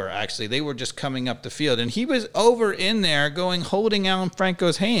ball over, actually. They were just coming up the field. And he was over in there holding Alan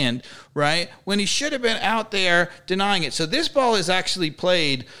Franco's hand, right, when he should have been out there denying it. So this ball is actually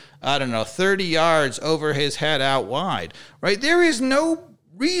played, 30 yards over his head out wide, right? There is no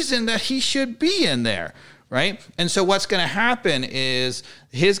reason that he should be in there. Right? And so what's going to happen is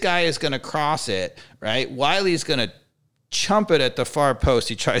his guy is going to cross it, right? Wiley's going to chump it at the far post.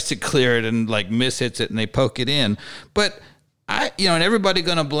 He tries to clear it and mishits it and they poke it in. But and everybody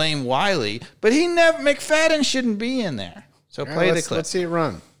going to blame Wiley, but McFadden shouldn't be in there. So play the clip. Let's see it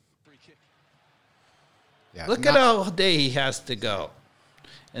run. Yeah, Look at how day he has to go.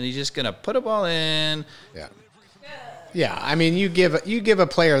 And he's just going to put a ball in. Yeah. Yeah, I mean, you give a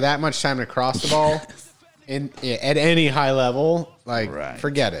player that much time to cross the ball at any high level,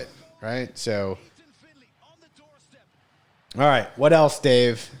 forget it, right? So, all right, what else,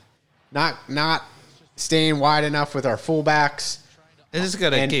 Dave? Not staying wide enough with our fullbacks. This is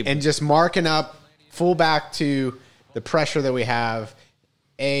gonna keep and just marking up fullback to the pressure that we have.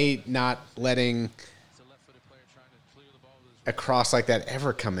 Not letting a cross like that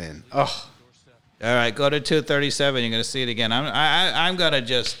ever come in. Oh. All right, go to 237. You're going to see it again. I'm going to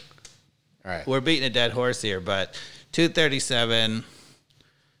just. All right. We're beating a dead horse here, but 237,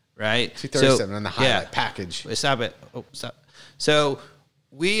 right? 237 on the highlight package. Stop it. Oh, stop. So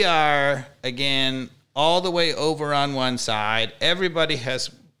we are, again, all the way over on one side. Everybody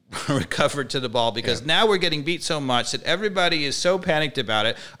has recovered to the ball because now we're getting beat so much that everybody is so panicked about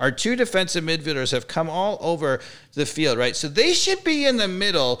it. Our two defensive midfielders have come all over the field, right? So they should be in the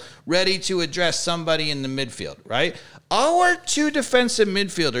middle ready to address somebody in the midfield, right? Our two defensive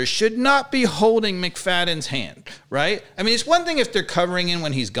midfielders should not be holding McFadden's hand, right? I mean, it's one thing if they're covering him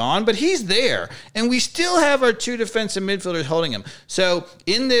when he's gone, but he's there, and we still have our two defensive midfielders holding him. So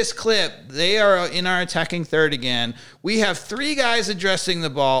in this clip, they are in our attacking third again. We have three guys addressing the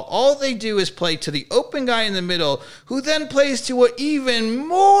ball. All they do is play to the open guy in the middle, who then plays to an even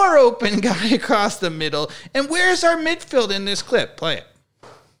more open guy across the middle. And where's our midfield in this clip? Play it.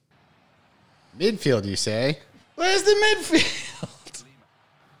 Midfield, you say? Where's the midfield?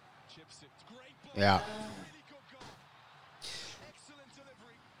 Yeah.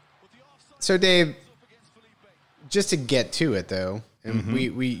 So, Dave, just to get to it, though, and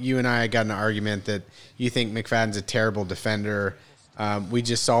you and I got in an argument that you think McFadden's a terrible defender. We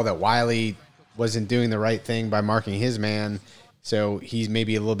just saw that Wiley wasn't doing the right thing by marking his man, so he's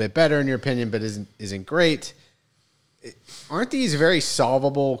maybe a little bit better in your opinion, but isn't great. Aren't these very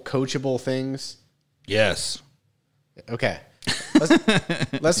solvable, coachable things? Yes. Okay.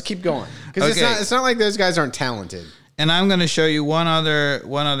 Let's keep going because it's not like those guys aren't talented. And I'm going to show you one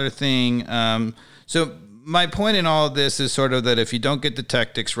other thing. So my point in all of this is sort of that if you don't get the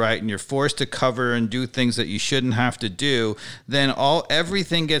tactics right and you're forced to cover and do things that you shouldn't have to do, then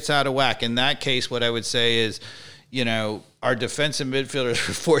everything gets out of whack. In that case, what I would say is, our defensive midfielders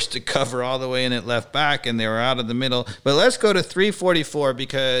were forced to cover all the way in at left back, and they were out of the middle. But let's go to 344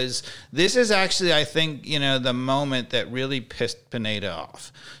 because this is actually, I think, the moment that really pissed Pineda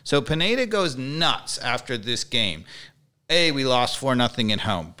off. So Pineda goes nuts after this game. We lost 4-0 at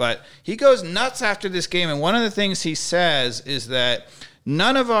home, but he goes nuts after this game. And one of the things he says is that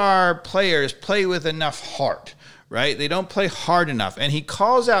none of our players play with enough heart. Right? They don't play hard enough. And he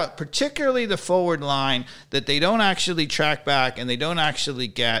calls out particularly the forward line that they don't actually track back and they don't actually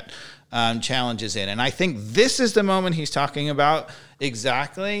get challenges in. And I think this is the moment he's talking about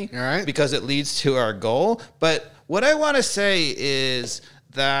exactly. All right. Because it leads to our goal. But what I want to say is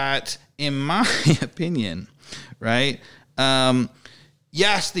that in my opinion, right,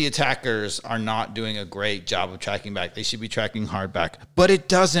 yes, the attackers are not doing a great job of tracking back. They should be tracking hard back. But it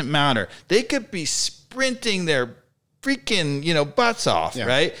doesn't matter. They could be sprinting their freaking, butts off,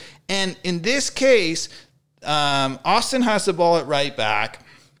 right? And in this case, Austin has the ball at right back.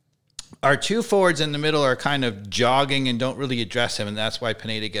 Our two forwards in the middle are kind of jogging and don't really address him, and that's why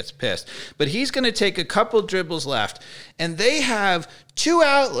Pineda gets pissed. But he's going to take a couple dribbles left, and they have two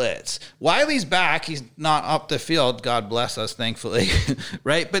outlets. Wiley's back. He's not up the field. God bless us, thankfully,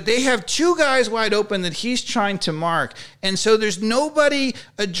 right? But they have two guys wide open that he's trying to mark, and so there's nobody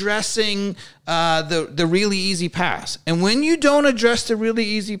addressing the really easy pass. And when you don't address the really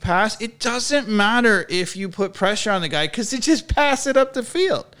easy pass, it doesn't matter if you put pressure on the guy because they just pass it up the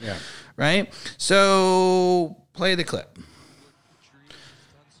field. Yeah. Right? So play the clip.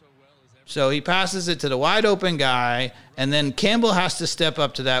 So he passes it to the wide open guy, and then Campbell has to step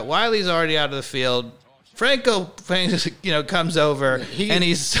up to that. Wiley's already out of the field. Franco, comes over, and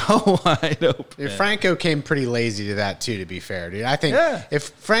he's so wide open. Franco came pretty lazy to that, too, to be fair, dude. I think if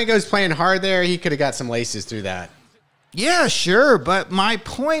Franco's playing hard there, he could have got some laces through that. Yeah, sure. But my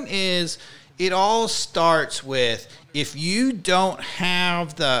point is, it all starts with if you don't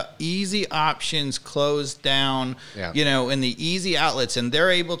have the easy options closed down, in the easy outlets, and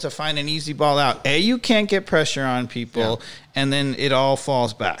they're able to find an easy ball out, you can't get pressure on people, and then it all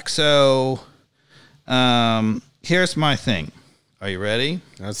falls back. So here's my thing. Are you ready?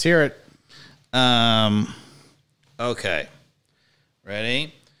 Let's hear it. Okay.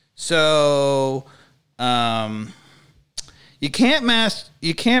 Ready? So, You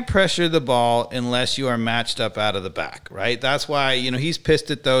can't pressure the ball unless you are matched up out of the back, right? That's why, he's pissed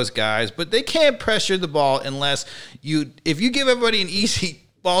at those guys, but they can't pressure the ball unless if you give everybody an easy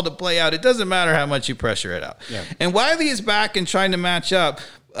ball to play out, it doesn't matter how much you pressure it out. Yeah. And Wiley is back and trying to match up,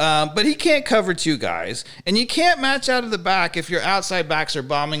 but he can't cover two guys. And you can't match out of the back if your outside backs are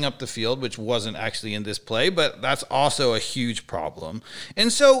bombing up the field, which wasn't actually in this play, but that's also a huge problem.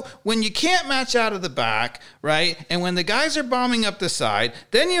 And so when you can't match out of the back, right, and when the guys are bombing up the side,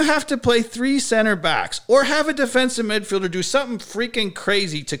 then you have to play three center backs or have a defensive midfielder do something freaking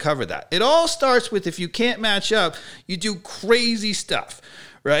crazy to cover that. It all starts with if you can't match up, you do crazy stuff,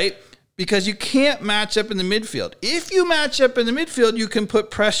 right? Because you can't match up in the midfield. If you match up in the midfield, you can put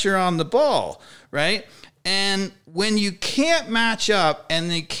pressure on the ball, right? And when you can't match up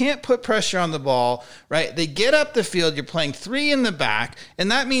and they can't put pressure on the ball, right, they get up the field, you're playing three in the back, and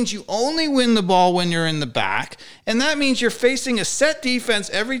that means you only win the ball when you're in the back, and that means you're facing a set defense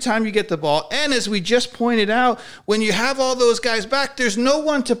every time you get the ball. And as we just pointed out, when you have all those guys back, there's no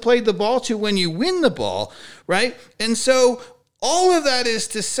one to play the ball to when you win the ball, right? And so all of that is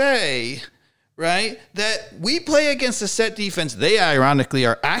to say, right, that we play against a set defense. They, ironically,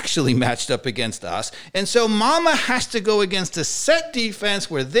 are actually matched up against us. And so Mama has to go against a set defense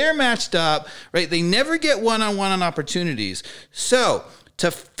where they're matched up, right? They never get one-on-one on opportunities. So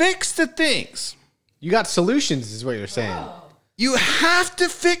to fix the things, you got solutions is what you're saying. You have to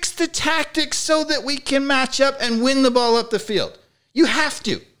fix the tactics so that we can match up and win the ball up the field. You have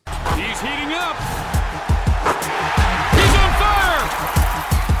to. He's heating up.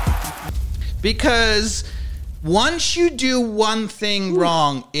 Because once you do one thing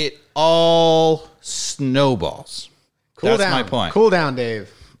wrong, it all snowballs. That's my point. Cool down, Dave.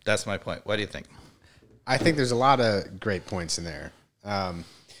 That's my point. What do you think? I think there's a lot of great points in there.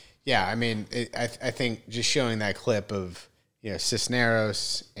 Yeah, I mean, I think just showing that clip of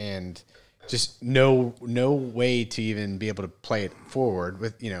Cisneros and just no way to even be able to play it forward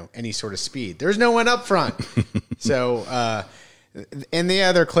with any sort of speed. There's no one up front. So. And the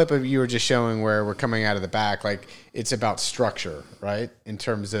other clip of you were just showing where we're coming out of the back, like it's about structure, right? In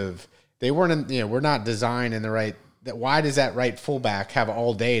terms of they weren't, we're not designed in the right. Why does that right fullback have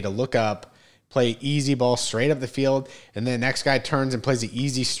all day to look up, play easy ball straight up the field, and then the next guy turns and plays the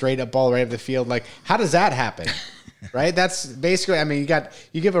easy straight up ball right up the field? Like, how does that happen? Right? That's basically. I mean,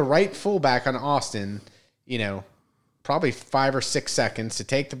 you give a right fullback on Austin, probably 5 or 6 seconds to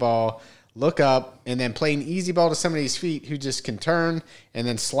take the ball, look up, and then play an easy ball to somebody's feet who just can turn and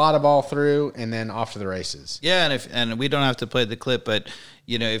then slot a ball through and then off to the races. Yeah, and we don't have to play the clip, but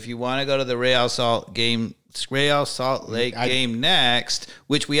if you want to go to the Real Salt Lake game next,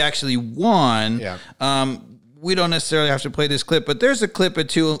 which we actually won. Yeah. We don't necessarily have to play this clip, but there's a clip at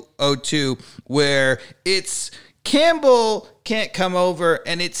 2:02 where it's Campbell can't come over,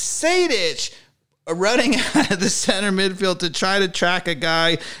 and it's Sejdic running out of the center midfield to try to track a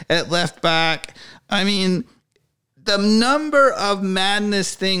guy at left back. I mean, the number of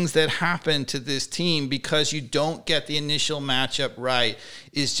madness things that happen to this team because you don't get the initial matchup right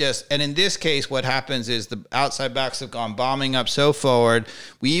is just, and in this case, what happens is the outside backs have gone bombing up so forward.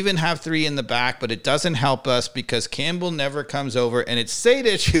 We even have three in the back, but it doesn't help us because Campbell never comes over, and it's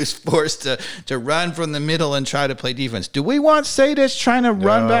Sejdic who's forced to run from the middle and try to play defense. Do we want Sejdic trying to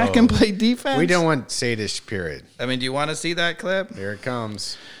run back and play defense? We don't want Sejdic, period. I mean, do you want to see that clip? Here it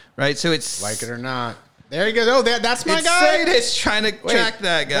comes. Right, so it's... Like it or not. There he goes. Oh, that's my guy. It's trying to track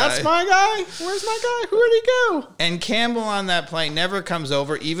that guy. That's my guy. Where's my guy? Where'd he go? And Campbell on that play never comes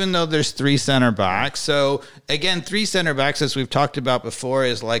over, even though there's three center backs. So again, three center backs, as we've talked about before,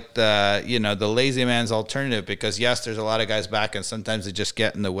 is like the lazy man's alternative. Because yes, there's a lot of guys back, and sometimes they just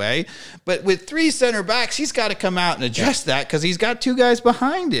get in the way. But with three center backs, he's got to come out and address that because he's got two guys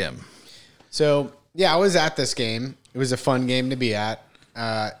behind him. So yeah, I was at this game. It was a fun game to be at.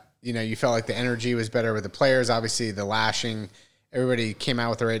 You felt like the energy was better with the players. Obviously, the lashing, everybody came out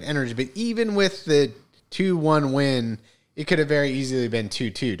with the right energy. But even with the 2-1 win, it could have very easily been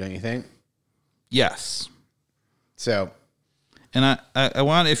 2-2, don't you think? Yes. So. And I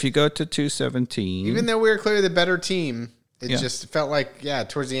want, if you go to 2:17. Even though we were clearly the better team, it just felt like,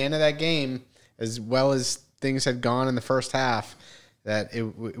 towards the end of that game, as well as things had gone in the first half, that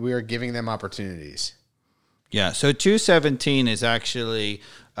we were giving them opportunities. Yeah, so 2:17 is actually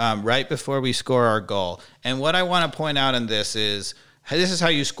right before we score our goal. And what I want to point out in this is this is how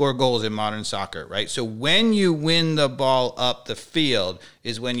you score goals in modern soccer, right? So when you win the ball up the field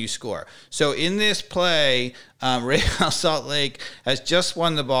is when you score. So in this play, Real Salt Lake has just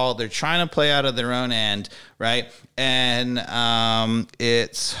won the ball. They're trying to play out of their own end, right? And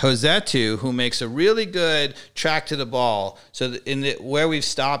it's Rossetto who makes a really good track to the ball. So where we've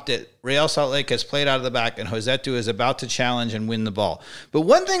stopped it, Real Salt Lake has played out of the back, and Rossetto is about to challenge and win the ball. But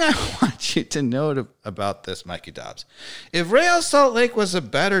one thing I want you to note about this, Mikey Dobbs, if Real Salt Lake was a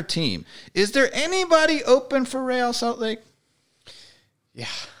better team, is there anybody open for Real Salt Lake? Yeah.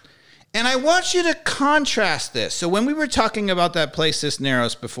 And I want you to contrast this. So when we were talking about that play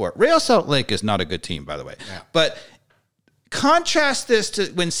Cisneros before, Real Salt Lake is not a good team, by the way. Yeah. But contrast this to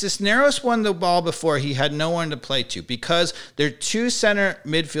when Cisneros won the ball before, he had no one to play to because their our two center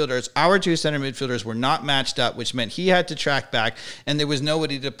midfielders were not matched up, which meant he had to track back and there was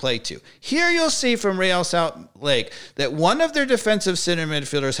nobody to play to. Here you'll see from Real Salt Lake that one of their defensive center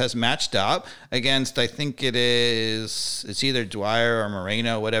midfielders has matched up against, I think it's either Dwyer or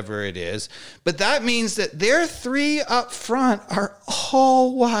Moreno, whatever it is. But that means that their three up front are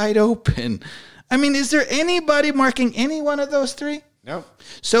all wide open. I mean, is there anybody marking any one of those three? No.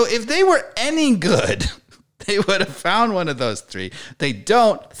 So if they were any good, they would have found one of those three. They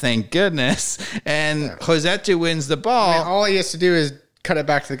don't, thank goodness. And Rossetto wins the ball. I mean, all he has to do is cut it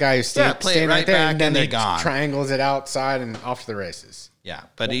back to the guy who's standing right there, back, and then they're he gone. Triangles it outside and off to the races. Yeah,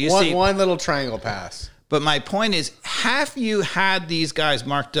 but you see one little triangle pass. But my point is, have you had these guys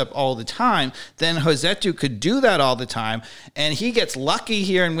marked up all the time, then Rossetto could do that all the time, and he gets lucky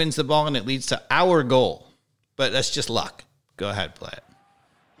here and wins the ball, and it leads to our goal. But that's just luck. Go ahead, play it.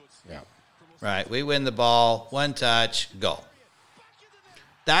 Yeah. Right, we win the ball, one touch, goal.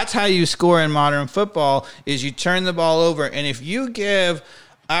 That's how you score in modern football, is you turn the ball over, and if you give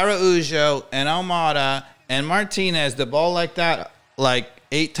Araujo and Almada and Martinez the ball like that, like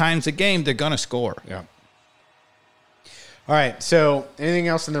 8 times a game, they're going to score. Yeah. All right, so anything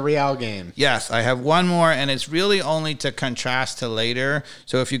else in the Real game? Yes, I have one more, and it's really only to contrast to later.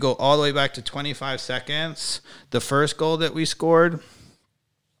 So if you go all the way back to 25 seconds, the first goal that we scored.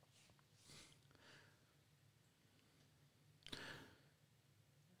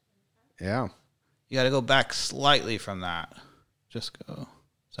 Yeah. You got to go back slightly from that. Just go.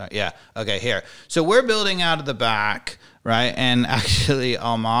 Sorry. Yeah. Okay, here. So we're building out of the back, right? And actually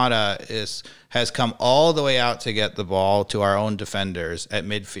Almada has come all the way out to get the ball to our own defenders at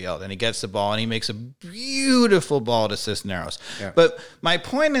midfield. And he gets the ball and he makes a beautiful ball to Cisneros. Yeah. But my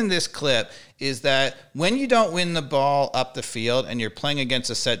point in this clip is that when you don't win the ball up the field and you're playing against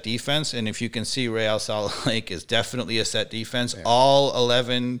a set defense, and if you can see, Real Salt Lake is definitely a set defense. Yeah. All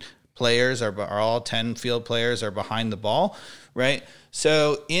 11 players are all 10 field players are behind the ball, right?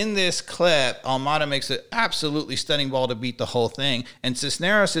 So in this clip, Almada makes an absolutely stunning ball to beat the whole thing, and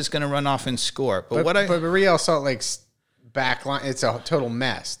Cisneros is going to run off and score. But Real Salt Lake's back line, it's a total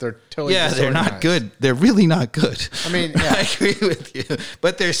mess. They're totally they're not good. They're really not good. I mean, yeah. I agree with you,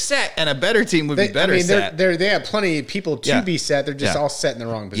 but they're set, and a better team would be better set. They have plenty of people to be set. They're just all set in the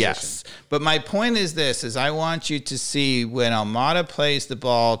wrong position. Yes, but my point is this: is I want you to see when Almada plays the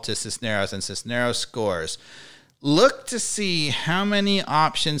ball to Cisneros and Cisneros scores. Look to see how many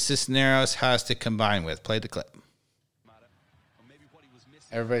options Cisneros has to combine with. Play the clip.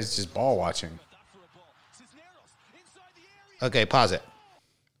 Everybody's just ball watching. Okay, pause it.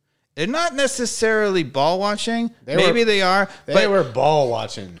 They're not necessarily ball watching. Maybe they are. They were ball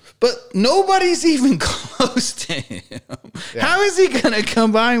watching. But nobody's even close to him. Yeah. How is he going to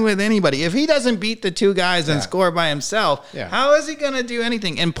combine with anybody? If he doesn't beat the two guys and score by himself, how is he going to do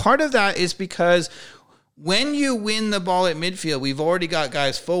anything? And part of that is because when you win the ball at midfield, we've already got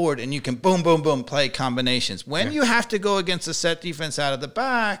guys forward, and you can boom, boom, boom, play combinations. When you have to go against a set defense out of the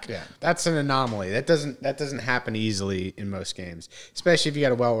back, that's an anomaly. That doesn't happen easily in most games, especially if you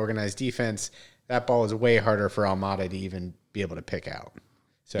got a well organized defense. That ball is way harder for Almada to even be able to pick out.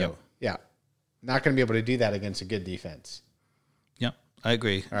 So not going to be able to do that against a good defense. Yep, I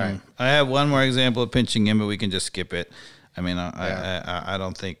agree. All right, I have one more example of pinching in, but we can just skip it. I mean, I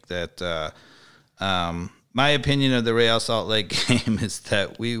don't think that. My opinion of the Real Salt Lake game is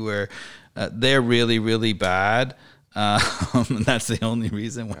that they're really, really bad. And that's the only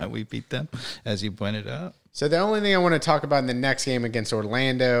reason why we beat them, as you pointed out. So the only thing I want to talk about in the next game against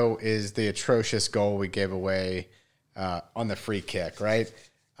Orlando is the atrocious goal we gave away on the free kick, right?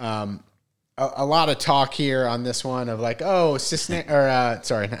 A lot of talk here on this one of like,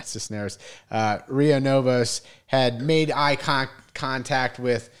 Rio Novos had made eye contact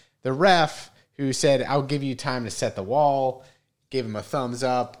with the ref, who said, "I'll give you time to set the wall," gave him a thumbs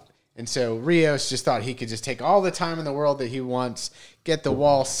up. And so Rios just thought he could just take all the time in the world that he wants, get the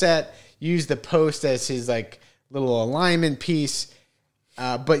wall set, use the post as his like little alignment piece.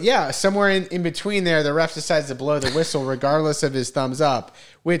 But yeah, somewhere in between there, the ref decides to blow the whistle regardless of his thumbs up,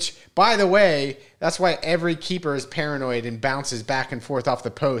 which, by the way, that's why every keeper is paranoid and bounces back and forth off the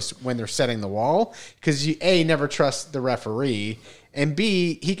post when they're setting the wall, because you, A, never trust the referee, and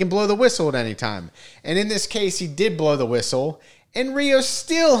B, he can blow the whistle at any time. And in this case, he did blow the whistle, and Rios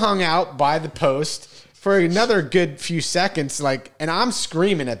still hung out by the post for another good few seconds, like, and I'm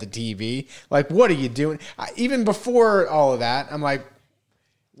screaming at the TV, like, what are you doing? Even before all of that, I'm like,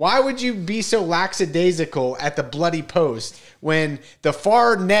 why would you be so lackadaisical at the bloody post when the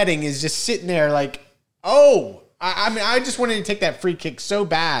far netting is just sitting there like, oh, I mean, I just wanted to take that free kick so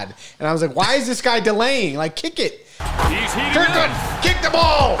bad. And I was like, why is this guy delaying? Like, kick it. He's heating up. Kick the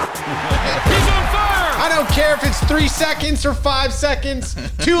ball. He's on fire. I don't care if it's 3 seconds or 5 seconds.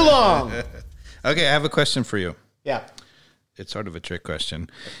 Too long. Okay, I have a question for you. Yeah. It's sort of a trick question.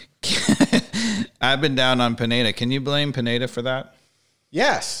 I've been down on Pineda. Can you blame Pineda for that?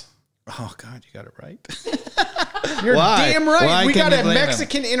 Yes. Oh, God, you got it right. You're Why? damn right. Why We can got you a blame him?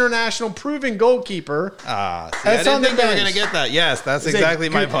 Mexican international proven goalkeeper. See, That's I didn't on the think we were bench. going to get that. Yes, that's Is it exactly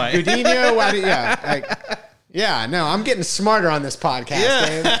my point. Gudinho, yeah, no, I'm getting smarter on this podcast.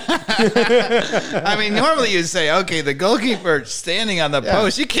 Yeah. Dave. I mean, normally you'd say, okay, the goalkeeper standing on the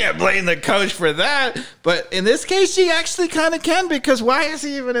post, you can't blame the coach for that. But in this case, you actually kind of can, because why is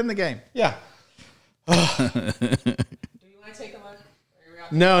he even in the game? Yeah. Do you want to take a look?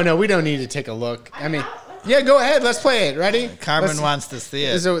 No, we don't need to take a look. I mean, yeah, go ahead. Let's play it. Ready? Carmen wants to see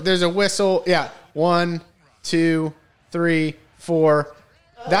it. There's a whistle. Yeah. 1, 2, 3, 4.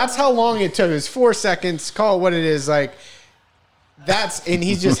 That's how long it took. It was 4 seconds. Call it what it is. Like, and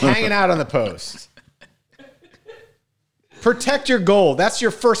he's just hanging out on the post. Protect your goal. That's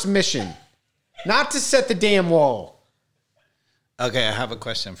your first mission. Not to set the damn wall. Okay, I have a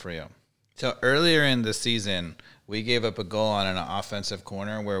question for you. So earlier in the season, we gave up a goal on an offensive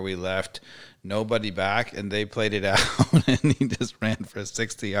corner where we left nobody back, and they played it out, and he just ran for a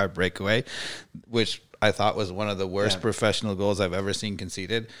 60-yard breakaway, which I thought was one of the worst professional goals I've ever seen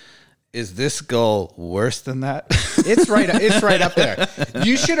conceded. Is this goal worse than that? It's right up there.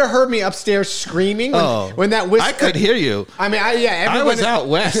 You should have heard me upstairs screaming when that whistle. I could hear you. I mean, I was out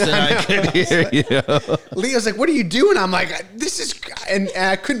west, and I could hear you. Leo's like, "What are you doing?" I'm like, "This is," and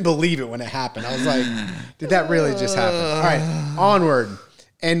I couldn't believe it when it happened. I was like, "Did that really just happen?" All right, onward,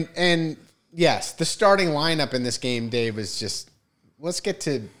 and yes, the starting lineup in this game, Dave, was just. Let's get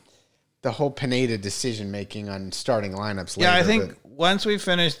to the whole Pineda decision making on starting lineups later. Yeah, I think once we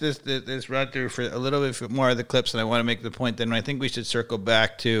finish this run through for a little bit more of the clips, and I want to make the point, then I think we should circle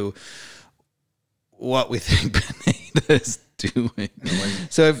back to what we think Pineda is doing.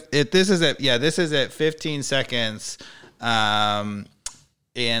 So if this is at 15 seconds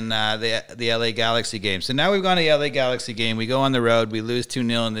in the LA Galaxy game. So now we've gone to the LA Galaxy game. We go on the road. We lose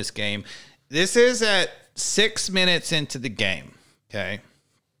 2-0 in this game. This is at 6 minutes into the game. Okay.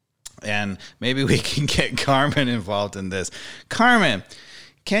 And maybe we can get Carmen involved in this. Carmen,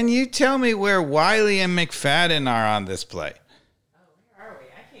 can you tell me where Wiley and McFadden are on this play? Oh, where are we?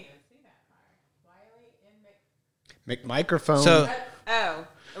 I can't even see that far. Wiley and Microphone. So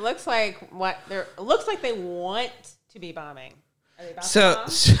it looks like it looks like they want to be bombing. Are they about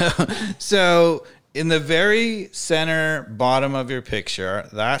to bomb? So in the very center bottom of your picture,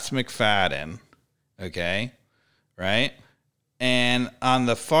 that's McFadden. Okay. Right? And on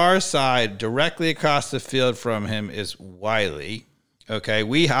the far side, directly across the field from him, is Wiley. Okay,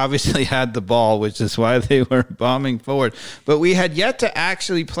 we obviously had the ball, which is why they were bombing forward. But we had yet to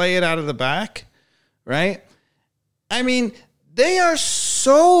actually play it out of the back, right? I mean, they are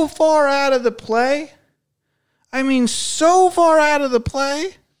so far out of the play. So far out of the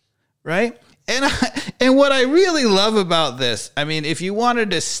play, right? And what I really love about this, I mean, if you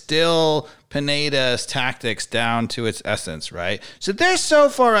wanted to still Pineda's tactics down to its essence, right? So they're so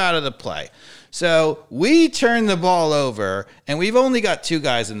far out of the play. So we turn the ball over, and we've only got 2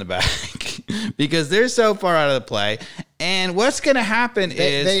 guys in the back because they're so far out of the play. And what's going to happen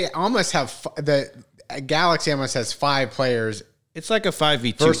is they almost have the Galaxy almost has 5 players. It's like a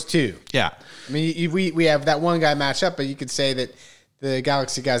 5v2. First 2. Yeah. I mean, we have that one guy match up, but you could say that the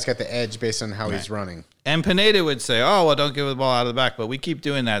Galaxy guys got the edge based on how he's running. And Pineda would say, oh, well, don't give the ball out of the back, but we keep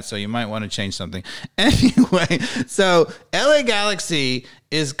doing that, so you might want to change something. Anyway, so LA Galaxy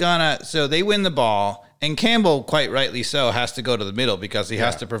is so they win the ball, and Campbell, quite rightly so, has to go to the middle because he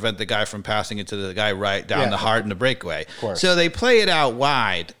has to prevent the guy from passing it to the guy right down the heart in the breakaway. So they play it out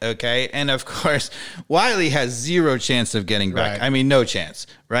wide, okay? And, of course, Wiley has zero chance of getting back. Right. I mean, no chance,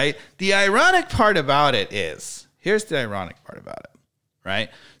 right? The ironic part about it is, here's the ironic part about it.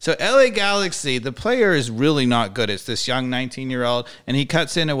 Right? So LA Galaxy, the player is really not good. It's this young 19-year-old, and he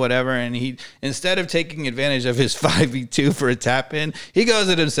cuts in or whatever, and he, instead of taking advantage of his 5v2 for a tap in, he goes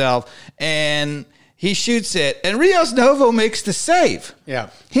it himself, and he shoots it, and Rios Novo makes the save. Yeah.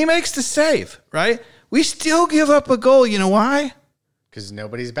 He makes the save, right? We still give up a goal. You know why? Because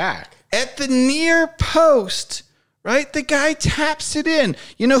nobody's back. At the near post, right? The guy taps it in.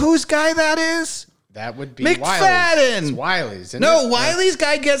 You know whose guy that is? That would be McFadden. Wiley's. It's Wiley's. Isn't No, it? Wiley's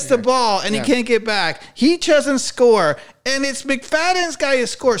guy gets the ball and he can't get back. He doesn't score, and it's McFadden's guy who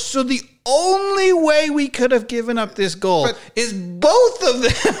scores. So the only way we could have given up this goal is both of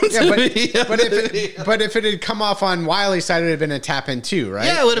them. But if it had come off on Wiley's side, it would have been a tap in too, right?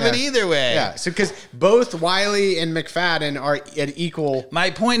 Yeah, it would have been either way. Yeah, so because both Wiley and McFadden are at equal. My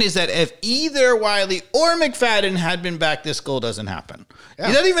point is that if either Wiley or McFadden had been back, this goal doesn't happen. Yeah.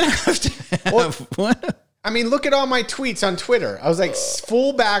 You don't even have to have one. I mean, look at all my tweets on Twitter. I was like,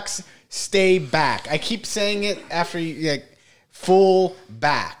 fullbacks stay back. I keep saying it after you, like, full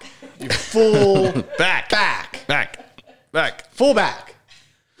back. Full back. Full back.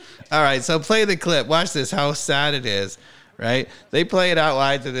 All right, so play the clip. Watch this, how sad it is, right? They play it out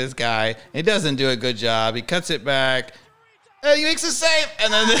wide to this guy. He doesn't do a good job. He cuts it back. And he makes a save.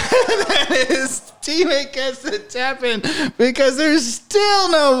 And then his teammate gets the tap in because there's still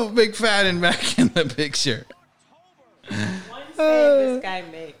no McFadden back in the picture. One save this guy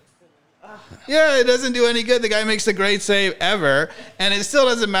makes. Yeah, it doesn't do any good. The guy makes a great save ever, and it still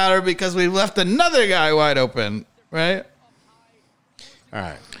doesn't matter because we left another guy wide open, right? All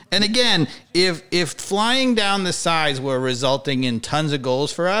right. And again, if flying down the sides were resulting in tons of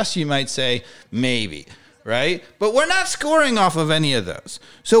goals for us, you might say maybe, right? But we're not scoring off of any of those.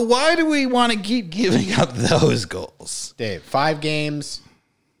 So why do we want to keep giving up those goals? Dave, 5 games,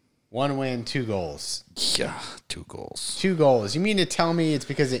 1 win, 2 goals. Yeah, 2 goals. 2 goals. You mean to tell me it's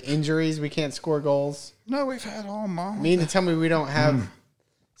because of injuries we can't score goals? No, we've had all month. You mean to tell me we don't have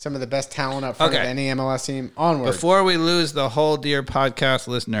some of the best talent up front of any MLS team? Onward. Before we lose the whole dear podcast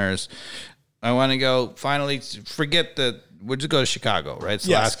listeners, I want to go finally forget we'll just go to Chicago, right? It's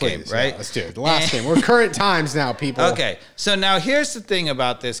the last game, right? Yeah, let's do it. The last game. We're current times now, people. Okay. So now here's the thing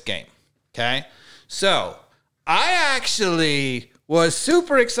about this game. Okay. So I actually was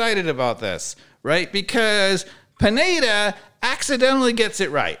super excited about this, right? Because Pineda accidentally gets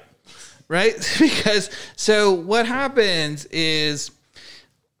it right? Because so what happens is,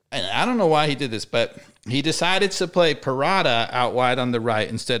 and I don't know why he did this, but he decided to play Parada out wide on the right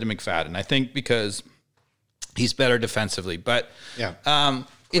instead of McFadden. I think because he's better defensively. But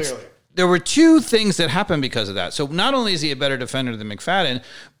there were 2 things that happened because of that. So not only is he a better defender than McFadden,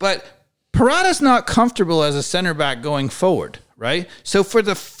 but Parada's not comfortable as a center back going forward, right? So for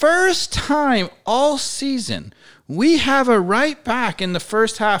the first time all season, we have a right back in the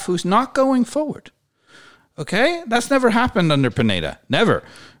first half who's not going forward. Okay? That's never happened under Pineda. Never,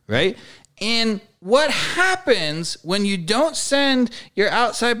 right? And what happens when you don't send your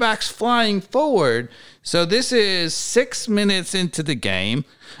outside backs flying forward? So this is 6 minutes into the game.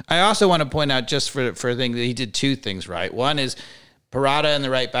 I also want to point out, just for a thing, that he did 2 things right. One is Parada in the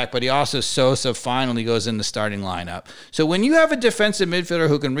right back, but he also Sosa finally goes in the starting lineup. So when you have a defensive midfielder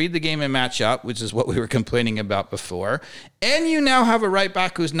who can read the game and match up, which is what we were complaining about before, and you now have a right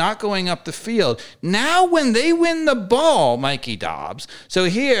back who's not going up the field, now when they win the ball, Mikey Dobbs, so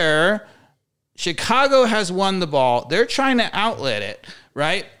here Chicago has won the ball. They're trying to outlet it,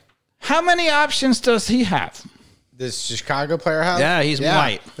 right? How many options does he have? This Chicago player has? Yeah, he's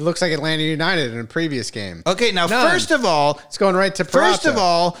white. It looks like Atlanta United in a previous game. Okay, now None. first of all, it's going right to Pratto. First of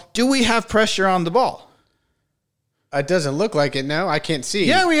all, do we have pressure on the ball? It doesn't look like it. No, I can't see.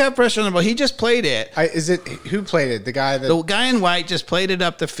 Yeah, we have pressure on the ball. He just played it. Who played it? The guy in white just played it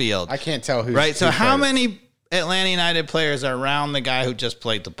up the field. I can't tell who. Right. So how many Atlanta United players are around the guy who just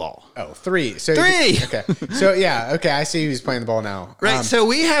played the ball? Oh, 3. So 3. Okay. So yeah. Okay. I see who's playing the ball now. Right. So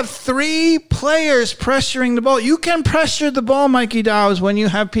we have 3 players pressuring the ball. You can pressure the ball, Mikey Dobbs, when you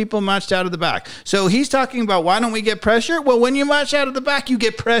have people matched out of the back. So he's talking about, why don't we get pressure? Well, when you match out of the back, you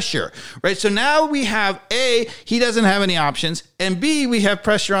get pressure. Right. So now we have A, he doesn't have any options, and B, we have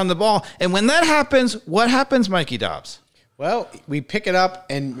pressure on the ball. And when that happens, what happens, Mikey Dobbs? Well, we pick it up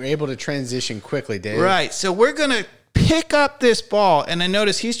and we're able to transition quickly, Dave. Right. So we're going to pick up this ball, and I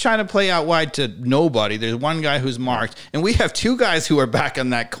notice he's trying to play out wide to nobody. There's one guy who's marked, and we have two guys who are back on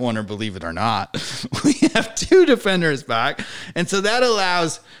that corner, believe it or not. We have two defenders back, and so that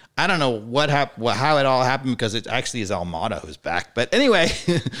allows... I don't know how it all happened because it actually is Almada who's back. But anyway,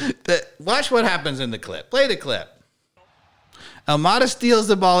 watch what happens in the clip. Play the clip. Almada steals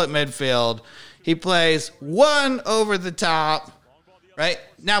the ball at midfield. He plays one over the top. Right?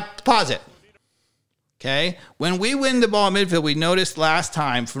 Now, pause it. Okay? When we win the ball at midfield, we noticed last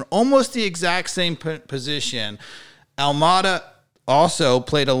time from almost the exact same position, Almada also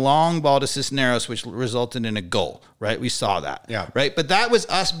played a long ball to Cisneros, which resulted in a goal, right? We saw that, right? But that was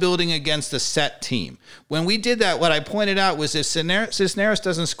us building against a set team. When we did that, what I pointed out was if Cisneros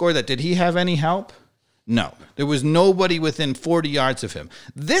doesn't score that, did he have any help? No. There was nobody within 40 yards of him.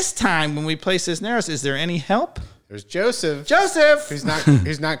 This time, when we play Cisneros, is there any help? There's Joseph.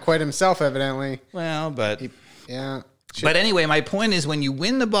 Who's not quite himself, evidently. Well, but... Yeah. But anyway, my point is when you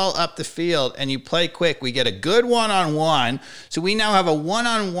win the ball up the field and you play quick, we get a good one-on-one. So we now have a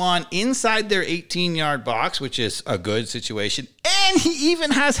one-on-one inside their 18-yard box, which is a good situation. And he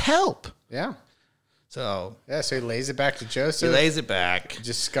even has help. Yeah. So he lays it back to Joseph. He lays it back.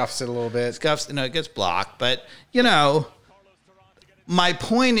 Just scuffs it a little bit. It gets blocked. But, my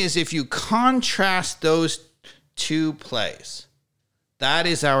point is if you contrast those two plays, that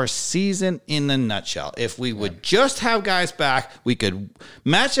is our season in a nutshell. If we would just have guys back, we could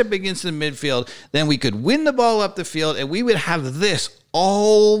match up against the midfield, then we could win the ball up the field, and we would have this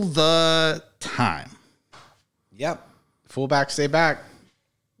all the time. Yep. Fullback, stay back.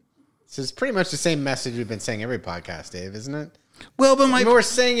 This is pretty much the same message we've been saying every podcast, Dave, isn't it? Well, but we're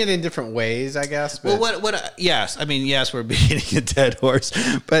saying it in different ways, I guess. But. Well, yes, we're beating a dead horse.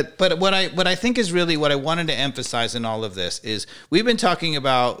 But what I think is really what I wanted to emphasize in all of this is we've been talking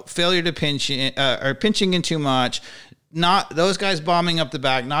about failure to pinch or pinching in too much, not those guys bombing up the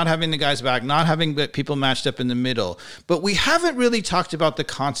back, not having the guys back, not having people matched up in the middle. But we haven't really talked about the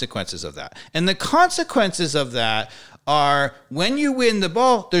consequences of that. And the consequences of that are when you win the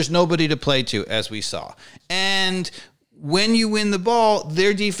ball, there's nobody to play to, as we saw. And when you win the ball,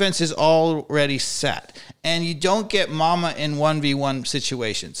 their defense is already set. And you don't get mama in 1v1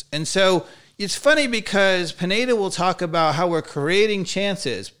 situations. And so it's funny because Pineda will talk about how we're creating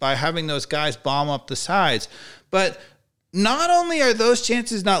chances by having those guys bomb up the sides. But not only are those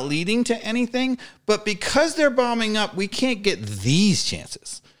chances not leading to anything, but because they're bombing up, we can't get these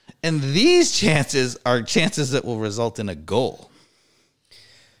chances. And these chances are chances that will result in a goal.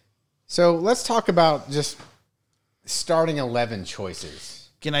 So let's talk about just starting 11 choices.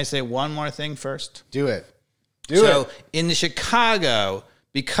 Can I say one more thing first? Do it. So in the Chicago,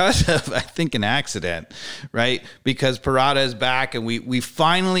 because of, I think, an accident, right? Because Parada is back and we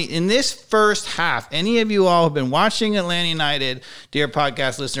finally, in this first half, any of you all have been watching Atlanta United, dear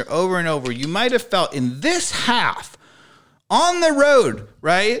podcast listener, over and over, you might have felt in this half, on the road,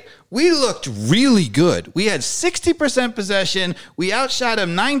 right? We looked really good. We had 60% possession. We outshot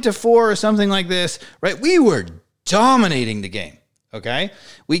them 9-4 or something like this, right? We were dominating the game, okay?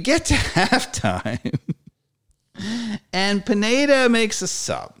 We get to halftime, and Pineda makes a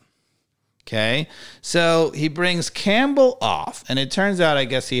sub, okay? So he brings Campbell off, and it turns out I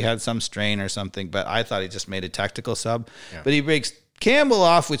guess he had some strain or something, but I thought he just made a tactical sub. Yeah. But he breaks Campbell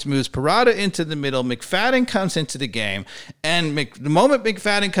off, which moves Parada into the middle. McFadden comes into the game, and the moment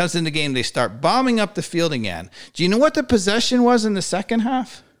McFadden comes in the game, they start bombing up the field again. Do you know what the possession was in the second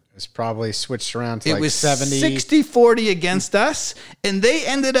half? It was probably switched around to it like was 70. 60-40 against us, and they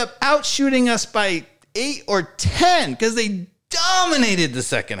ended up outshooting us by 8 or 10 because they dominated the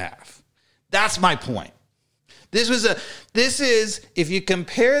second half. That's my point. This is, if you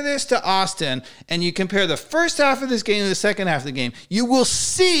compare this to Austin and you compare the first half of this game to the second half of the game, you will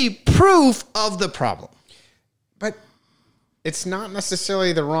see proof of the problem. But it's not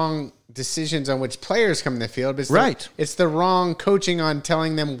necessarily the wrong decisions on which players come in the field. But it's the wrong coaching on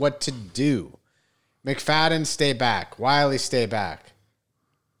telling them what to do. McFadden, stay back. Wiley, stay back.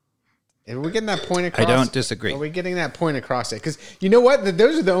 Are we getting that point across? I don't disagree. Are we getting that point across it? Because you know what?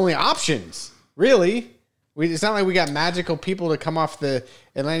 Those are the only options, really. It's not like we got magical people to come off the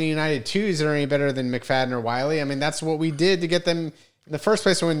Atlanta United 2s that are any better than McFadden or Wiley. I mean, that's what we did to get them in the first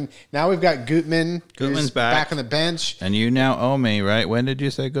place. Now we've got Gutman. Gutman's back on the bench. And you now owe me, right? When did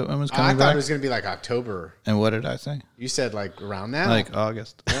you say Gutman was coming back? I thought it was going to be like October. And what did I say? You said like around that? Like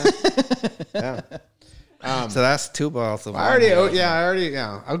August. Yeah. So that's 2 bottles of wine.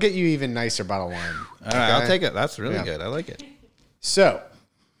 I'll get you even nicer bottle of wine. All right, I'll take it. That's really good. I like it. So,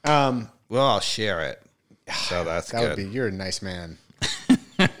 well, I'll share it. So that's That good. would be. You're a nice man.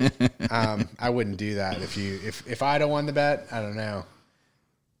 I wouldn't do that if I'd have won the bet. I don't know.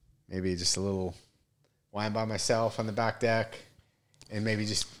 Maybe just a little wine by myself on the back deck, and maybe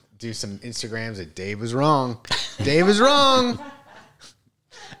just do some Instagrams that Dave was wrong. Dave was wrong.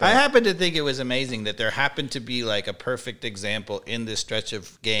 I happen to think it was amazing that there happened to be like a perfect example in this stretch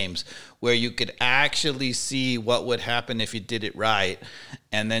of games where you could actually see what would happen if you did it right,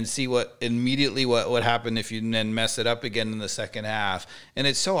 and then see what would happen if you then mess it up again in the second half. And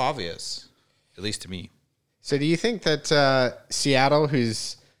it's so obvious, at least to me. So do you think that Seattle,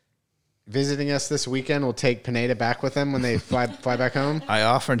 who's visiting us this weekend, will take Pineda back with them when they fly back home? I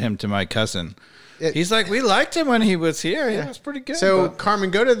offered him to my cousin. He's like, we liked him when he was here. Yeah, it was pretty good. So, Carmen,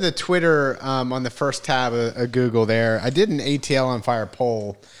 go to the Twitter on the first tab of Google there. I did an ATL on Fire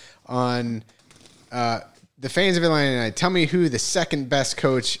poll on the fans of Atlanta United. Tell me who the second best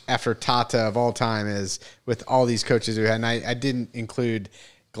coach after Tata of all time is with all these coaches we had. And I didn't include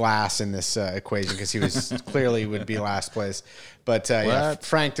Glass in this equation because he was clearly would be last place. But yeah,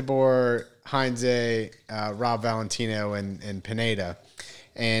 Frank de Boer, Heinze, Rob Valentino, and Pineda.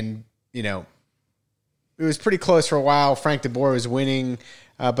 And, you know, it was pretty close for a while. Frank de Boer was winning.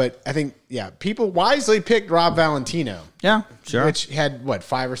 But I think, people wisely picked Rob Valentino. Yeah, sure. Which had,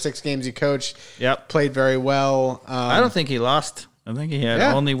 5 or 6 games he coached. Yep. Played very well. I don't think he lost. I think he had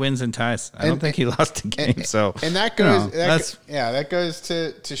only wins and ties. I don't think he lost a game. And that goes, that goes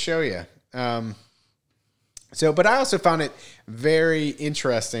to show you. But I also found it very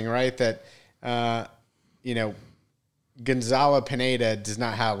interesting, right, that, Gonzalo Pineda does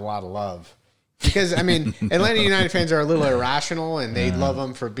not have a lot of love. Because, I mean, Atlanta United fans are a little irrational, and they love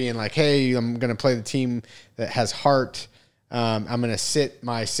him for being like, hey, I'm going to play the team that has heart. I'm going to sit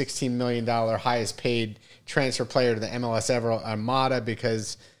my $16 million highest paid transfer player to the MLS ever, Almada,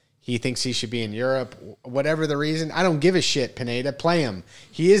 because he thinks he should be in Europe. Whatever the reason, I don't give a shit, Pineda. Play him.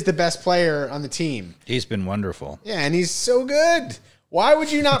 He is the best player on the team. He's been wonderful. Yeah, and he's so good. Why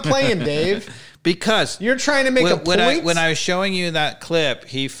would you not play him, Dave? Because you're trying to make a point. When I was showing you that clip,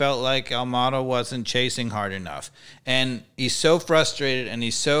 he felt like Almada wasn't chasing hard enough. And he's so frustrated, and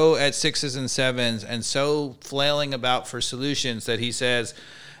he's so at 6s and 7s and so flailing about for solutions that he says,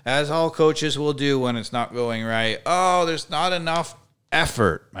 as all coaches will do when it's not going right, there's not enough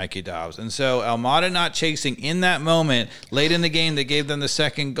effort, Mikey Dobbs. And so Almada not chasing in that moment, late in the game that gave them the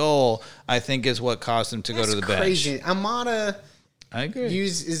second goal, I think is what caused him to go to the bench. Crazy. Almada... I agree.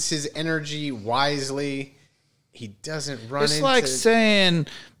 Uses his energy wisely. He doesn't run into... It's like saying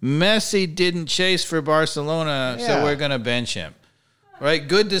Messi didn't chase for Barcelona, so we're going to bench him. Right?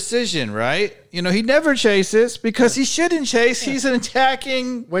 Good decision, right? You know, he never chases because he shouldn't chase. He's an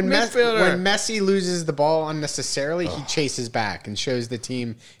attacking midfielder. When Messi loses the ball unnecessarily, he chases back and shows the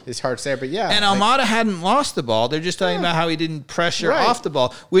team his heart's there. But and Almada hadn't lost the ball. They're just talking about how he didn't pressure off the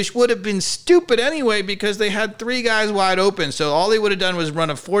ball, which would have been stupid anyway because they had 3 guys wide open. So all he would have done was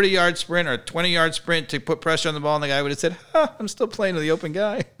run a 40-yard sprint or a 20-yard sprint to put pressure on the ball, and the guy would have said, I'm still playing to the open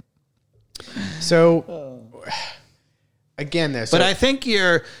guy. So... Again, though, but I think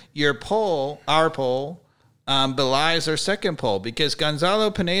our poll, belies our second poll because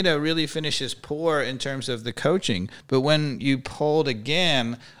Gonzalo Pineda really finishes poor in terms of the coaching. But when you polled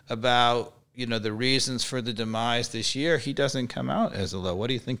again about the reasons for the demise this year, he doesn't come out as a low. What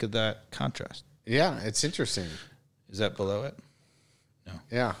do you think of that contrast? Yeah, it's interesting. Is that below it? No.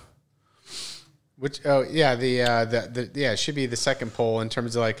 Yeah. It should be the second poll in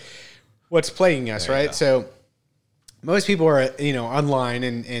terms of like what's plaguing us, right? So. Most people are, online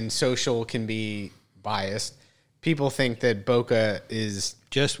and social can be biased. People think that Boca is...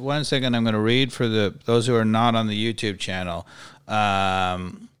 Just 1 second. I'm going to read for those who are not on the YouTube channel.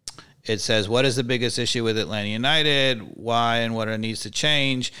 It says, what is the biggest issue with Atlanta United? Why and what needs to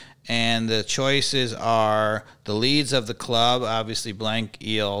change? And the choices are the leads of the club, obviously blank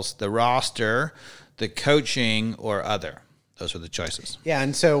Eels, the roster, the coaching, or other. Those are the choices. Yeah,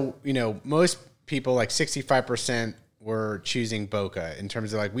 and so, most people, like 65%, were choosing Boca in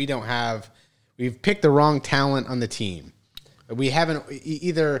terms of like we've picked the wrong talent on the team. We haven't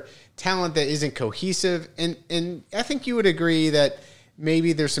either talent that isn't cohesive, and I think you would agree that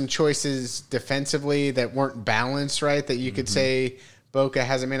maybe there's some choices defensively that weren't balanced, right? That you could say Boca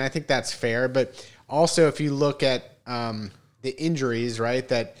hasn't made. I think that's fair, but also if you look at the injuries, right,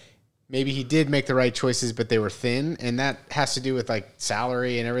 that maybe he did make the right choices, but they were thin, and that has to do with like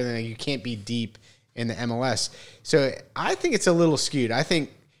salary and everything. Like you can't be deep in the MLS. So I think it's a little skewed. I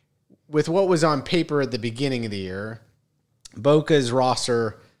think with what was on paper at the beginning of the year, Boca's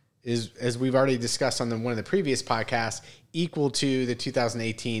roster is, as we've already discussed on one of the previous podcasts, equal to the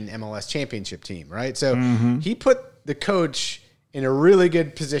 2018 MLS championship team, right? So he put the coach in a really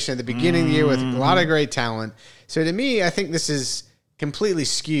good position at the beginning of the year with a lot of great talent. So to me, I think this is completely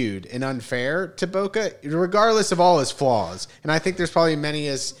skewed and unfair to Boca, regardless of all his flaws. And I think there's probably many,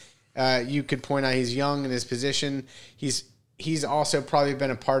 as you could point out, he's young in his position. He's also probably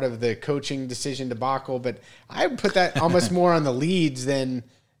been a part of the coaching decision debacle, but I would put that almost more on the Leeds than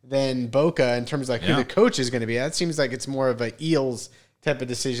Boca in terms of who the coach is going to be. That seems like it's more of a Eels type of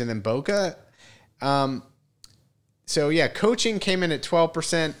decision than Boca. So yeah, coaching came in at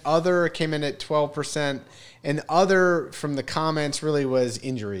 12%, other came in at 12%, and other from the comments really was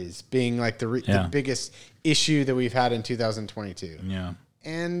injuries being like the biggest issue that we've had in 2022. Yeah.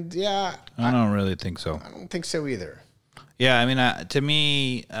 And I don't really think so. I don't think so either. Yeah, I mean, to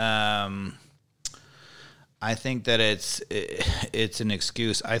me, I think that it's an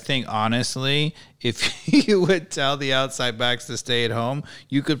excuse. I think, honestly, if you would tell the outside backs to stay at home,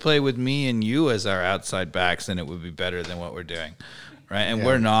 you could play with me and you as our outside backs, and it would be better than what we're doing. Right? And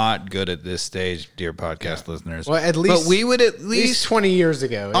we're not good at this stage, dear podcast listeners. Well, at least, but we would at least 20 years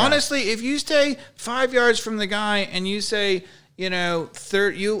ago. Honestly, if you stay 5 yards from the guy and you say,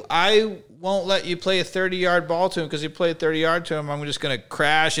 I won't let you play a 30-yard ball to him because you play a 30-yard to him, I'm just going to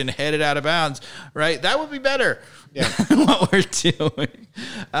crash and head it out of bounds, right? That would be better than what we're doing.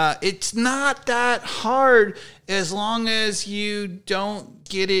 It's not that hard as long as you don't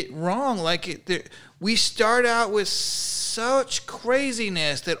get it wrong. We start out with such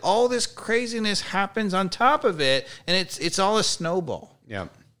craziness that all this craziness happens on top of it, and it's all a snowball. Yeah.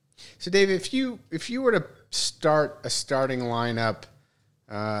 So, Dave, if you were to start a starting lineup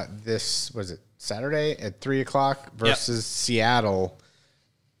Saturday at 3:00 versus Seattle,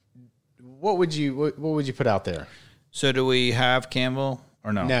 what would you put out there? So do we have Campbell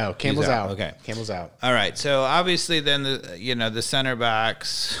or no? No, Campbell's out. Okay, Campbell's out. All right. So obviously, then the center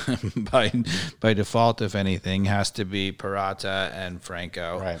backs by default, if anything, has to be Parata and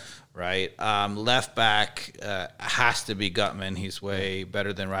Franco. Right. Left back has to be Gutman. He's way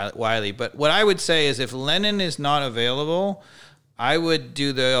better than Wiley. But what I would say is, if Lennon is not available, I would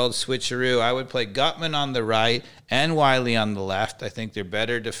do the old switcheroo. I would play Gutman on the right and Wiley on the left. I think they're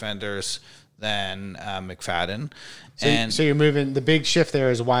better defenders than McFadden. So you're moving, the big shift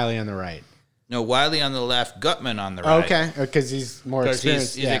there is Wiley on the right. No, Wiley on the left, Gutman on the right. Okay, because he's more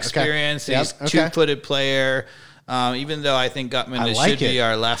experienced. He's experienced. Okay. He's two-footed player. Even though I think Gutman should be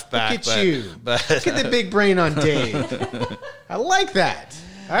our left back. Look at you. Look at the big brain on Dave. I like that.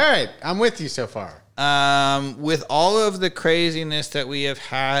 All right, I'm with you so far. With all of the craziness that we have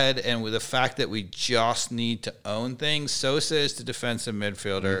had and with the fact that we just need to own things, Sosa is the defensive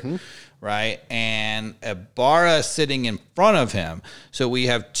midfielder, right? And Ibarra sitting in front of him. So we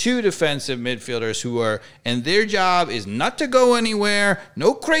have two defensive midfielders and their job is not to go anywhere,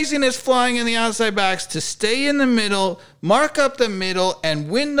 no craziness flying in the outside backs, to stay in the middle, mark up the middle, and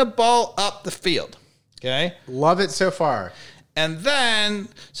win the ball up the field. Okay? Love it so far. And then,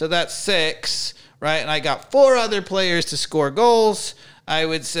 so that's 6, right? And I got 4 other players to score goals. I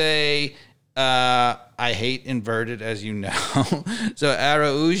would say I hate inverted, as you know. So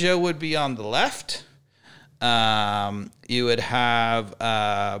Araujo would be on the left. You would have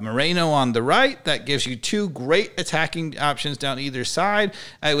Moreno on the right. That gives you 2 great attacking options down either side.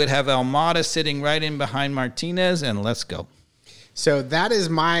 I would have Almada sitting right in behind Martinez, and let's go. So that is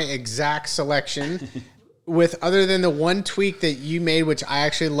my exact selection. With other than the one tweak that you made, which I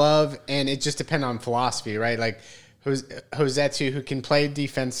actually love, and it just depends on philosophy, right? Like Josetsu, who can play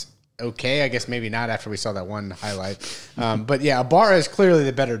defense okay. I guess maybe not after we saw that one highlight. But yeah, Ibarra is clearly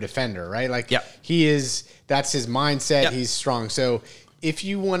the better defender, right? He is, that's his mindset. He's strong. So if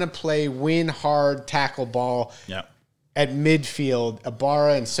you want to play win hard, tackle ball at midfield,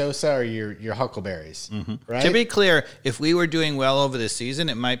 Ibarra and Sosa are your huckleberries, right? To be clear, if we were doing well over the season,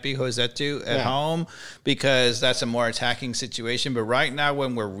 it might be Josetu at home because that's a more attacking situation. But right now,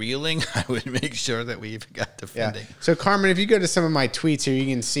 when we're reeling, I would make sure that we've got defending. Yeah. So, Carmen, if you go to some of my tweets here, you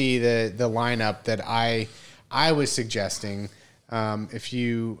can see the lineup that I was suggesting. If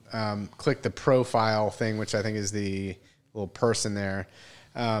you click the profile thing, which I think is the little person there,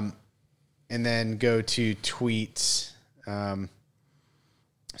 and then go to tweets.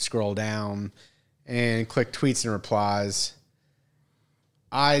 Scroll down and click tweets and replies.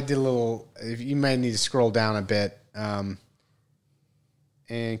 I did a little, you may need to scroll down a bit, and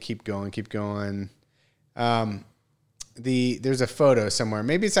keep going. There's a photo somewhere.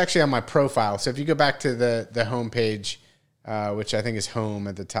 Maybe it's actually on my profile. So if you go back to the home page, which I think is home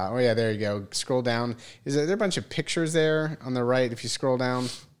at the top. Oh yeah, there you go. Scroll down. Is there a bunch of pictures there on the right? If you scroll down,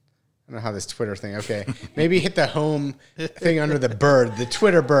 don't know how this Twitter thing. Okay, maybe hit the home thing under the bird, the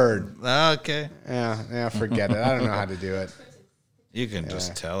Twitter bird. Okay. Yeah, forget it. I don't know how to do it. You can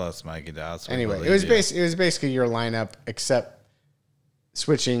just tell us, Mikey Dots. Anyway, it was basically your lineup except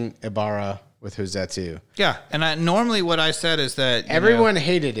switching Ibarra with Rossetto. Yeah, and normally what I said is that Everyone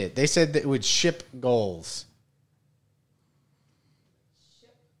hated it. They said that it would ship goals.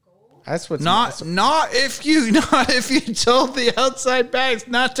 That's what's not if you told the outside backs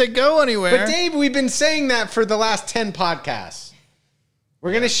not to go anywhere. But Dave, we've been saying that for the last 10 podcasts.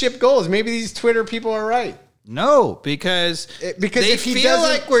 We're gonna ship goals. Maybe these Twitter people are right. No, because they if he feel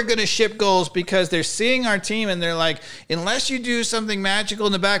doesn't, like we're going to ship goals because they're seeing our team and they're like, unless you do something magical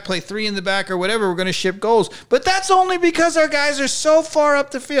in the back, play 3 in the back or whatever, we're going to ship goals. But that's only because our guys are so far up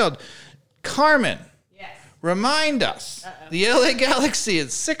the field. Carmen. Remind us, the LA Galaxy at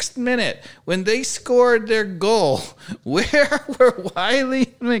 6th minute, when they scored their goal, where were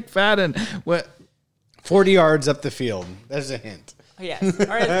Wiley and McFadden? 40 yards up the field. There's a hint. Yes.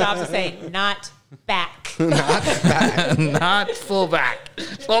 Or as Dobbs would say, not back. Not back. Not full back.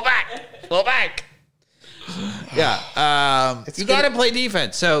 Full back. Full back. Yeah. You got to play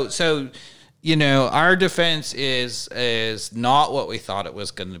defense. So our defense is not what we thought it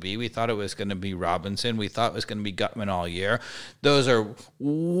was going to be. We thought it was going to be Robinson. We thought it was going to be Gutman all year. Those are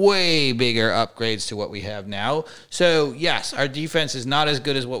way bigger upgrades to what we have now. So, yes, our defense is not as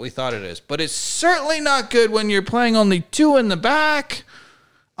good as what we thought it is. But it's certainly not good when you're playing only 2 in the back.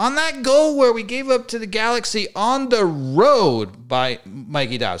 On that goal where we gave up to the Galaxy on the road by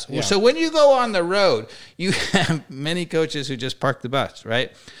Mikey Dobbs. Yeah. So when you go on the road, you have many coaches who just park the bus,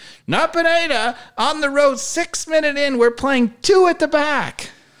 right? Not Pineda. On the road, 6 minutes in, we're playing 2 at the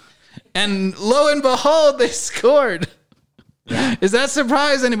back. And lo and behold, they scored. Yeah. Does that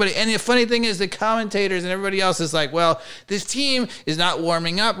surprise anybody? And the funny thing is the commentators and everybody else is like, well, this team is not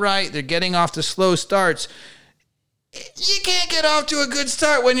warming up right. They're getting off to slow starts. You can't get off to a good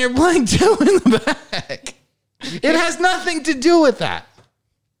start when you're playing 2 in the back. It has nothing to do with that.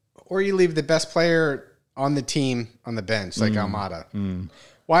 Or you leave the best player on the team on the bench, like Almada.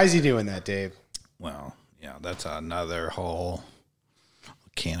 Why is he doing that, Dave? Well, yeah, that's another whole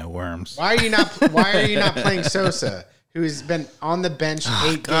can of worms. Why are you not playing Sosa, who's been on the bench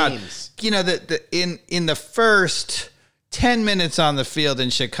 8 games? You know, in the first 10 minutes on the field in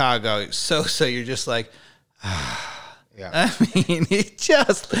Chicago, Sosa, you're just like, yeah. I mean, he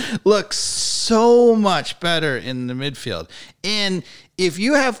just looks so much better in the midfield. And if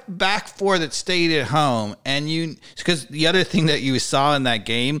you have back 4 that stayed at home, because the other thing that you saw in that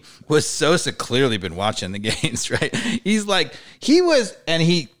game was Sosa clearly been watching the games, right? He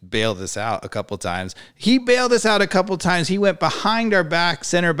bailed us out a couple times. He went behind our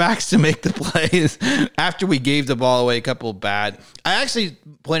center backs to make the plays after we gave the ball away a couple bad. I actually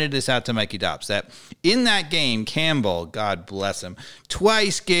pointed this out to Mikey Dobbs that in that game, Campbell, God bless him,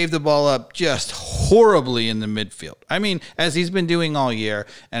 twice gave the ball up just horribly in the midfield. I mean, as he's been doing all year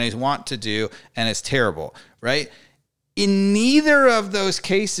and he's want to do, and it's terrible, right? In neither of those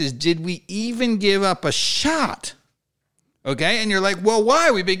cases did we even give up a shot. Okay, and you're like, well, why?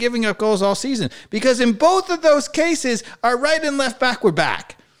 We've been giving up goals all season. Because in both of those cases, our right and left back were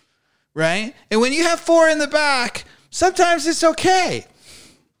back, right? And when you have 4 in the back, sometimes it's okay.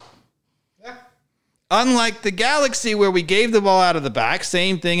 Yeah. Unlike the Galaxy where we gave the ball out of the back,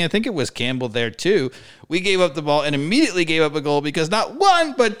 same thing. I think it was Campbell there too. We gave up the ball and immediately gave up a goal because not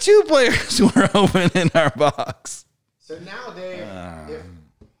 1, but 2 players were open in our box. So now,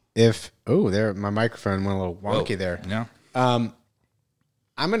 Dave, my microphone went a little wonky there. Yeah. I'm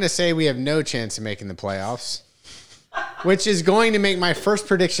going to say we have no chance of making the playoffs, which is going to make my first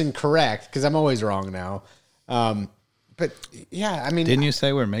prediction correct because I'm always wrong now. But yeah, I mean, didn't you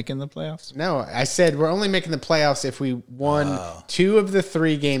say we're making the playoffs? No, I said we're only making the playoffs if we won 2 of the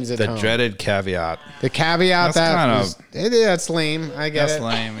 3 games at home. The dreaded caveat. The caveat that's lame. I guess that's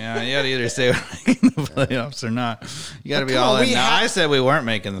lame. Yeah, you got to either say we're making the playoffs or not. You got to be all in. I said we weren't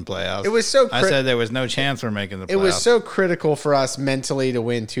making the playoffs. It was so. I said there was no chance we're making the playoffs. It was so critical for us mentally to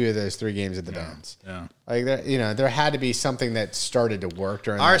win 2 of those 3 games at the Bounce. Yeah, like there had to be something that started to work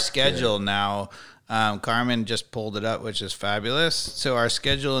during our schedule now. Carmen just pulled it up, which is fabulous. So our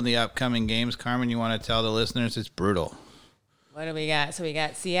schedule in the upcoming games, Carmen, you want to tell the listeners it's brutal. What do we got? So we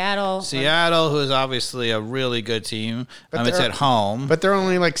got Seattle. Seattle, who is obviously a really good team. It's at home. But they're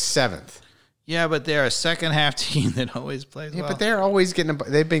only like 7th. Yeah, but they're a second half team that always plays well. Yeah, but they're always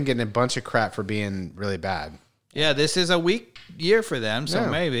they've been getting a bunch of crap for being really bad. Yeah, this is a weak year for them, so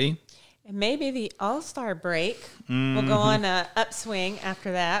maybe. maybe the All-Star break will go on an upswing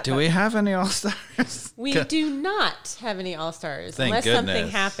after that. Do we have any All-Stars? We do not have any All-Stars Thank unless goodness.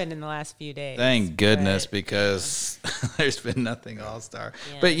 something happened in the last few days. Thank goodness, But, because there's been nothing All-Star.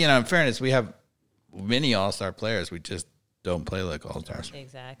 Yeah. But, in fairness, we have many All-Star players. We just don't play like All-Stars.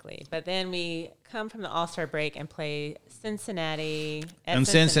 exactly. But then we come from the All-Star break and play Cincinnati. And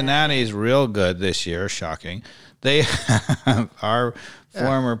Cincinnati's real good this year, shocking. They have our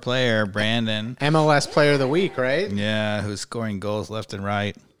former player, Brandon, MLS Player of the Week, right? who's scoring goals left and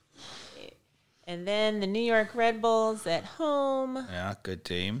right. And then the New York Red Bulls at home. Yeah, good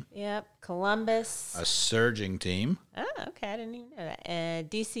team. Yep. Columbus. A surging team. Oh, okay. I didn't even know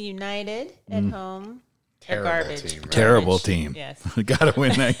that. DC United at home. Terrible Garbage. team, right? Terrible team. Yes. We got to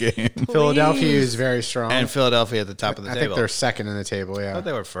win that game. Philadelphia is very strong. And Philadelphia at the top of the I table. think they're second in the table, I yeah. thought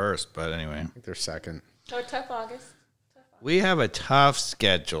they were first, but anyway. I think they're second. So a tough August. We have a tough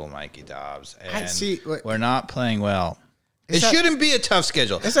schedule, Mikey Dobbs, and see, we're not playing well. It Is that- shouldn't be a tough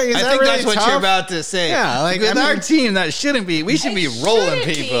schedule. Is that I think really that's what tough? you're about to say. Yeah, like, with I our mean- team, that shouldn't be. We should be rolling shouldn't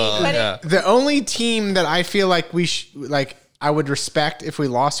be, people. but Yeah. The only team that I feel like I would respect if we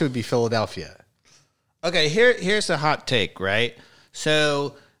lost to would be Philadelphia. Okay, here's a hot take, right?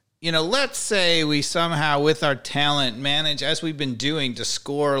 So, let's say we somehow, with our talent, manage, as we've been doing, to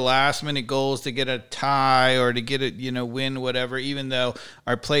score last-minute goals to get a tie or to get a, win, whatever, even though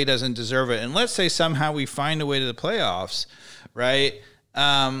our play doesn't deserve it. And let's say somehow we find a way to the playoffs, right?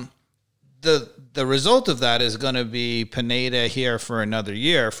 The result of that is going to be Pineda here for another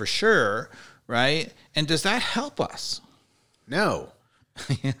year, for sure, right? And does that help us? No.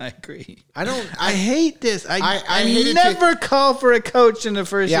 Yeah, I agree. I hate this. I hate it never call for a coach in the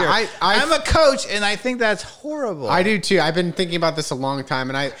first Yeah, year. I'm a coach, and I think that's horrible. I do too. I've been thinking about this a long time,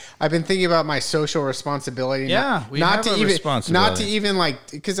 and I've been thinking about my social responsibility. Yeah, we have a responsibility. Not to even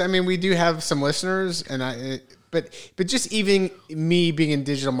because we do have some listeners, and but just even me being in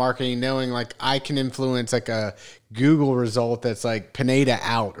digital marketing, knowing I can influence a Google result that's Pineda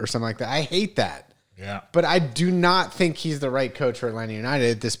out or something like that. I hate that. Yeah. But I do not think he's the right coach for Atlanta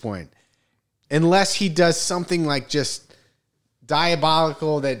United at this point. Unless he does something just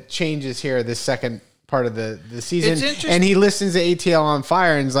diabolical that changes here this second part of the season. It's interesting. And he listens to ATL on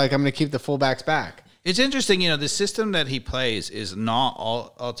fire and is like, I'm going to keep the fullbacks back. It's interesting, the system that he plays is not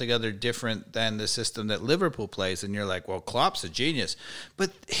altogether different than the system that Liverpool plays. And you're like, well, Klopp's a genius.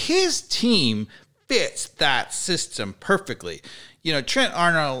 But his team fits that system perfectly. Trent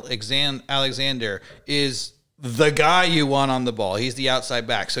Alexander is the guy you want on the ball. He's the outside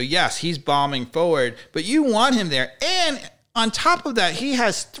back. So, yes, he's bombing forward, but you want him there. And on top of that, he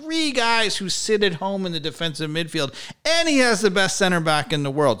has 3 guys who sit at home in the defensive midfield, and he has the best center back in the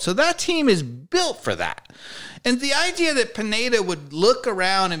world. So that team is built for that. And the idea that Pineda would look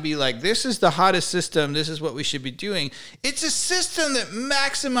around and be like, this is the hottest system, this is what we should be doing, it's a system that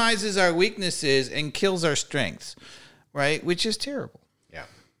maximizes our weaknesses and kills our strengths, right? Which is terrible. Yeah.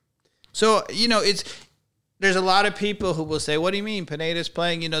 So, there's a lot of people who will say, what do you mean? Pineda's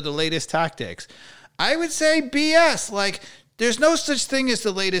playing, the latest tactics. I would say BS. There's no such thing as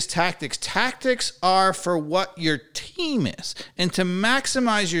the latest tactics. Tactics are for what your team is and to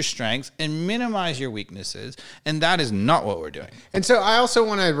maximize your strengths and minimize your weaknesses. And that is not what we're doing. And so I also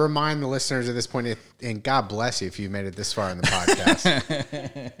want to remind the listeners at this point, and God bless you if you made it this far in the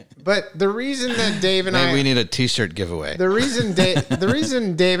podcast. But the reason that Dave and Maybe we need a T-shirt giveaway. The reason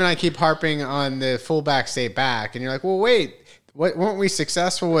Dave and I keep harping on the fullback stay back, and you're like, well, wait, weren't we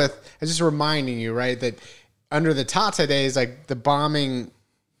successful with? I'm just reminding you, right, that under the Tata days, the bombing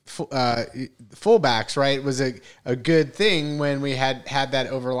fullbacks, right, was a good thing when we had that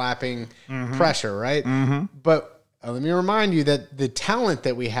overlapping pressure, right? Mm-hmm. But let me remind you that the talent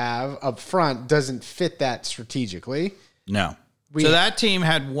that we have up front doesn't fit that strategically. No. So that team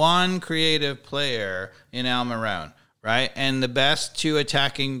had one creative player in Almiron, right? And the best 2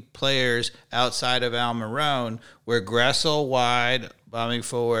 attacking players outside of Almiron were Gressel wide, bombing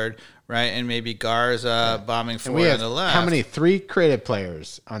forward, right? And maybe Garza bombing forward on the left. How many? 3 creative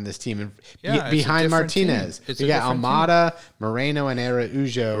players on this team behind Martinez. It's we got Almada, Moreno, and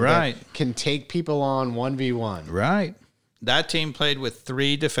Araujo that can take people on 1v1. Right. That team played with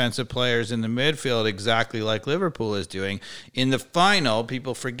 3 defensive players in the midfield, exactly like Liverpool is doing. In the final,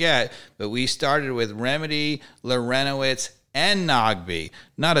 people forget, but we started with Remedy, Lorenowitz, and Nogby.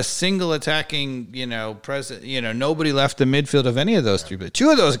 Not a single attacking, nobody left the midfield of any of those 3. But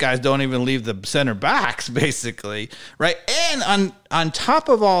 2 of those guys don't even leave the center backs, basically, right? And on top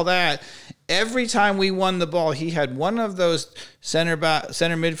of all that, every time we won the ball, he had one of those center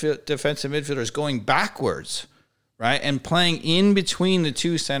midfield defensive midfielders going backwards. right? And playing in between the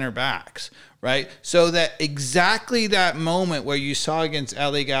two center backs, right? So that exactly that moment where you saw against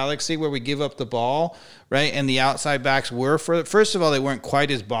LA Galaxy where we give up the ball, right? And the outside backs were, first of all, they weren't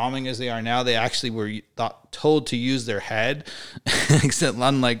quite as bombing as they are now. They actually were told to use their head, except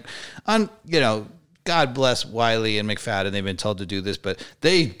God bless Wiley and McFadden. They've been told to do this, but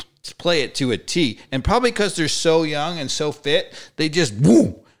they play it to a T. And probably because they're so young and so fit, they just,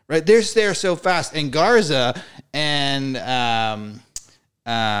 boom, right? They're there so fast. And Garza and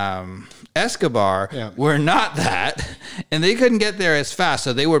Escobar were not that, and they couldn't get there as fast.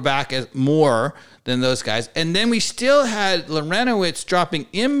 So they were back as more than those guys. And then we still had Lorenowitz dropping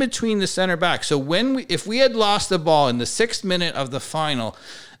in between the center back. So if we had lost the ball in the 6th minute of the final,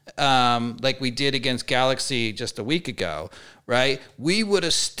 like we did against Galaxy just a week ago, right? We would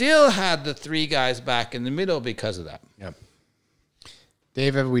have still had the 3 guys back in the middle because of that. Yep.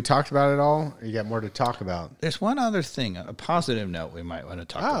 Dave, have we talked about it all? Or you got more to talk about? There's one other thing, a positive note we might want to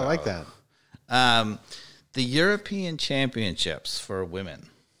talk about. I like that. The European Championships for women.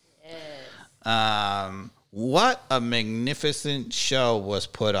 Yes. What a magnificent show was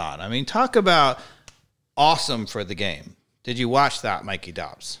put on. I mean, talk about awesome for the game. Did you watch that, Mikey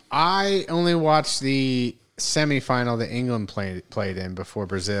Dobbs? I only watched the semifinal that England played in before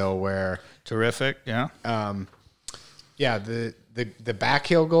Brazil, where Terrific, yeah. The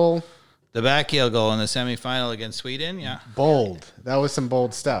backheel goal. The backheel goal in the semifinal against Sweden, yeah. Bold. That was some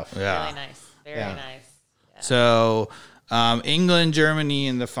bold stuff. Yeah. Really nice. Very nice. Yeah. So England, Germany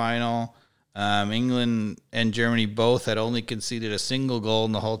in the final. England and Germany both had only conceded a single goal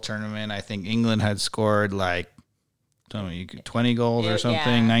in the whole tournament. I think England had scored 20 goals or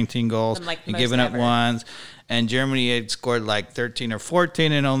something, 19 goals, and given up once. And Germany had scored 13 or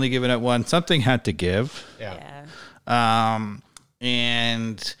 14 and only given up one. Something had to give. Yeah.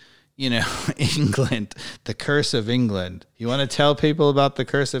 And, England, the curse of England. You want to tell people about the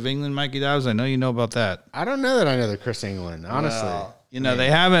curse of England, Mikey Dobbs? I know you know about that. I don't know that I know the curse of England, honestly. Well,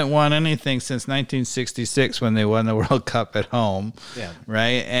 they haven't won anything since 1966 when they won the World Cup at home. Yeah.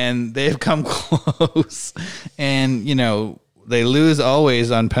 Right? And they've come close. And, they lose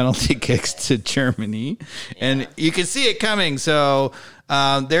always on penalty kicks to Germany. Yeah. And you can see it coming. So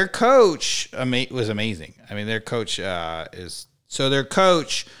their coach was amazing. I mean, their coach their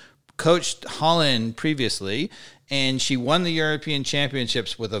coach coached Holland previously, and she won the European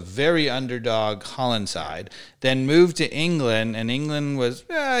Championships with a very underdog Holland side, then moved to England, and England was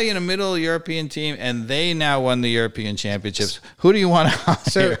middle European team, and they now won the European Championships. Who do you want to hire?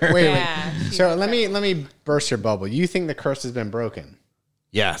 So wait. So let me burst your bubble. You think the curse has been broken?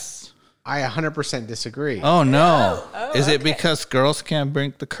 Yes. I 100% disagree. Oh no. Oh, Is it because girls can't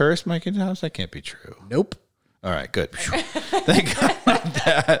break the curse, Mikey Dobbs? That can't be true. Nope. All right, good. Thank God like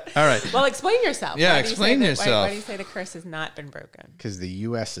that. All right. Well, explain yourself. Yeah, explain yourself. Why do you say the curse has not been broken? Because the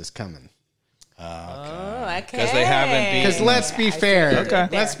U.S. is coming. Oh, okay. Because they haven't been. Because let's be fair. Okay.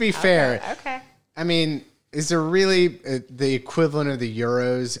 Let's be fair. Okay. I mean, is there really the equivalent of the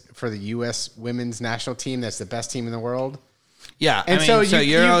Euros for the U.S. women's national team that's the best team in the world? Yeah, and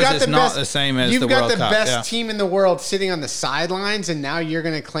Euros is not the same as the World Cup. You've got the best team in the world sitting on the sidelines, and now you're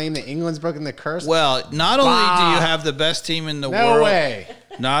going to claim that England's broken the curse? Well, not only do you have the best team in the world. No way.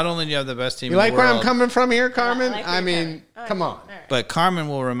 Not only do you have the best team in the world. You like where I'm coming from here, Carmen? I mean, come on. Right. But Carmen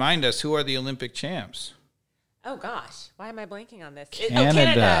will remind us, who are the Olympic champs? Oh, gosh. Why am I blanking on this?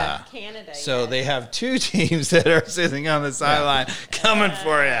 Canada. Canada. So they have 2 teams that are sitting on the sideline coming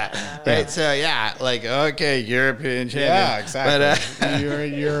for you. Right? So, European champion. Yeah, exactly. Your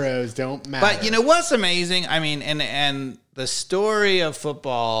Euros don't matter. But, what's amazing? I mean, and the story of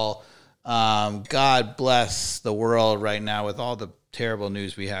football, God bless the world right now with all the terrible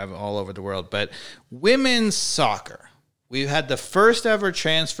news we have all over the world. But women's soccer, we've had the first ever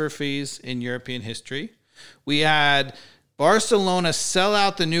transfer fees in European history. We had Barcelona sell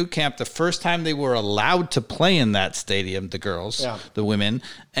out the Nou Camp the first time they were allowed to play in that stadium, the girls, the women.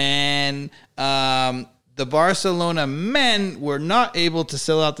 And the Barcelona men were not able to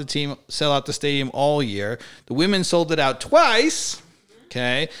sell out the stadium all year. The women sold it out twice.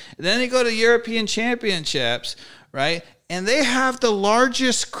 Okay. And then they go to European Championships, right? And they have the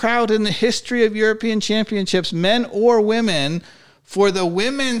largest crowd in the history of European Championships, men or women, for the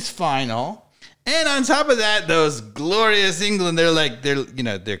women's final. And on top of that, those glorious England, they're a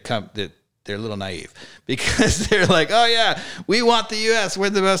little naive because they're like, oh yeah, we want the U.S. We're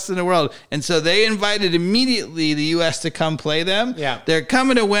the best in the world. And so they invited immediately the U.S. to come play them. Yeah. They're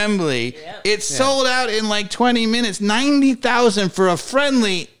coming to Wembley. Yep. It's sold out in 20 minutes, 90,000 for a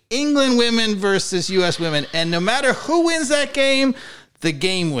friendly England women versus U.S. women. And no matter who wins that game, the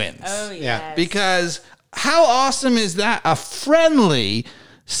game wins. Oh, yes. Because How awesome is that? A friendly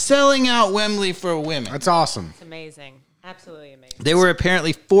selling out Wembley for women. That's awesome. It's amazing. Absolutely amazing. There were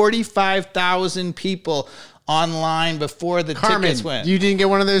apparently 45,000 people online before the Carmen, tickets went. you didn't get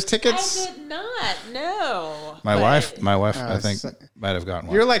one of those tickets? I did not. No. My wife, I think, so- might have gotten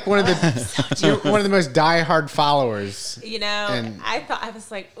one. You're like one of the you're one of the most diehard followers. You know, And- I was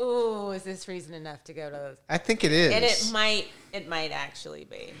like, ooh, is this reason enough to go to? I think it is. And it might actually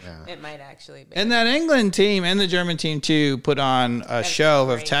be. Yeah. It might actually be. And that England team and the German team too put on a show of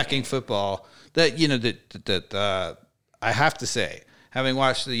great attacking game. football that that I have to say, having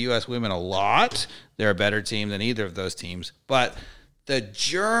watched the U.S. women a lot, they're a better team than either of those teams. But the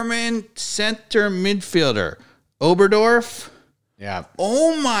German center midfielder Oberdorf, Yeah.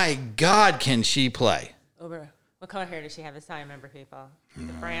 oh my God, can she play? Over. What color hair does she have this time? Remember, people.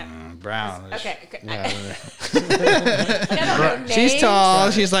 The brand. Brown. Okay. Yeah. I don't know She's names.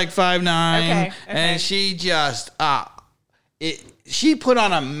 tall. She's like 5'9", Okay. and she just she put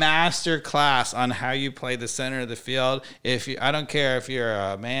on a master class on how you play the center of the field. I don't care if you're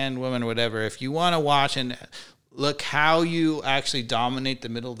a man, woman, whatever. If you want to watch and look how you actually dominate the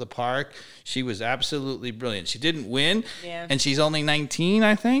middle of the park, she was absolutely brilliant. She didn't win, Yeah. and she's only 19,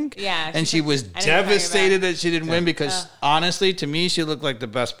 I think. Yeah, and she's she like- was I know what you're talking devastated about. that she didn't win because honestly, to me, she looked like the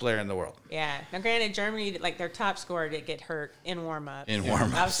best player in the world. Yeah. Now, granted, Germany, like their top scorer, did get hurt in warm-up. In I was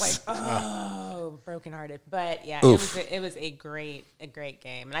warm-ups. like, oh, brokenhearted. But yeah, Oof. it was a great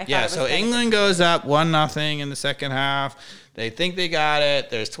game. And I thought Yeah, it was so gonna- England goes up 1-0 in the second half. They think they got it.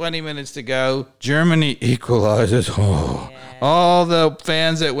 There's 20 minutes to go. Germany equalizes. Oh. Yeah. All the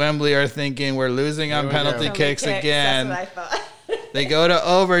fans at Wembley are thinking we're losing on we penalty go. kicks again. That's what I thought. They go to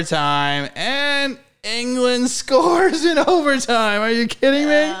overtime, and England scores in overtime. Are you kidding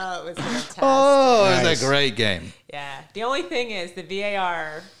me? Oh, it was fantastic. Oh, it was Nice. a great game. Yeah. The only thing is the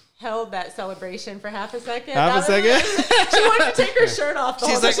VAR held that celebration for half a second. Half a That was- second? She wanted to take her shirt off. The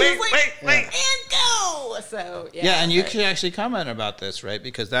She's whole like, time. She was wait. and go. So yeah. Yeah, and you but- could actually comment about this, right?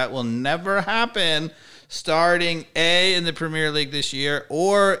 Because that will never happen starting in the Premier League this year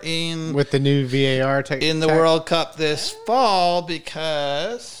or in With the new VAR tech the World Cup this fall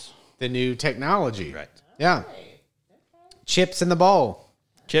because the new technology. right. Yeah. Chips in the bowl.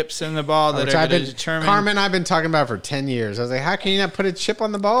 Chips in the ball that Which are I've going to been determine. Carmen, I've been talking about for 10 years. I was like, how can you not put a chip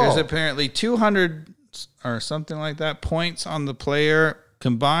on the ball? There's apparently 200 or something like that points on the player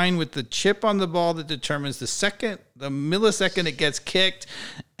combined with the chip on the ball that determines the millisecond it gets kicked,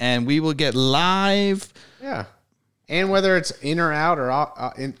 and we will get live. Yeah. And whether it's in or out or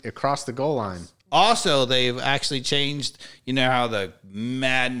across the goal line. Also, they've actually changed, you know, how the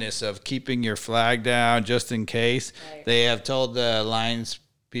madness of keeping your flag down just in case. Right. They have told the Lions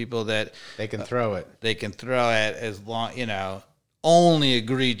people that They can throw it. they can throw it as long, only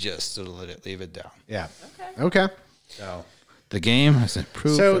egregious to leave it down. Yeah. Okay. So the game has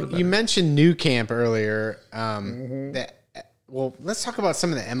improved. for So the better. you mentioned New Camp earlier. Well, let's talk about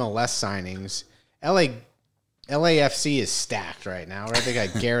some of the MLS signings. LAFC is stacked right now, right? They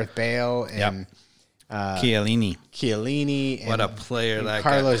got Gareth Bale and Chiellini. Chiellini. And, What a player and that guy.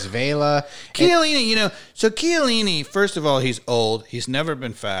 Carlos Vela. Chiellini, so Chiellini, first of all, he's old. He's never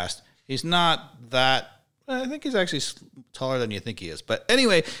been fast. He's not that. I think he's actually taller than you think he is. But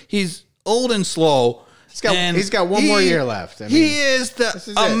anyway, he's old and slow. He's got one more year left. I mean, he is this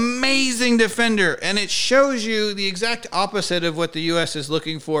is the it. amazing defender, and it shows you the exact opposite of what the U.S. is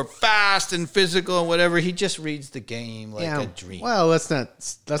looking for: fast and physical and whatever. He just reads the game like a dream. Well, let's not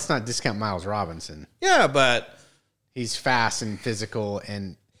discount Miles Robinson. Yeah, but He's fast and physical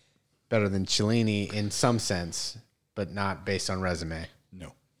and better than Chiellini in some sense, but not based on resume.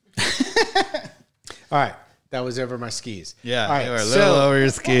 no. All right, that was over my skis. Yeah, All right, you were a little over your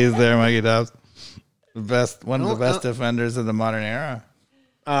skis there, Mikey Dobbs. One of the best defenders of the modern era.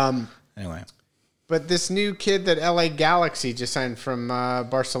 Anyway, But this new kid that LA Galaxy just signed from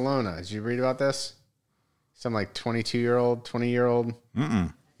Barcelona. Did you read about this? Some like 22-year-old, 20-year-old.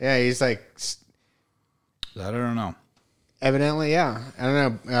 Yeah, he's like I don't know. evidently, yeah. I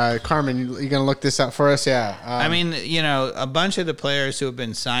don't know. Carmen, you gonna look this up for us? Yeah. I mean, a bunch of the players who have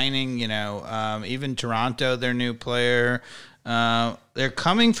been signing, even Toronto, their new player, they're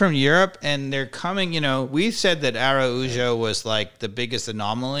coming from Europe, and they're coming, we said that Araujo was like the biggest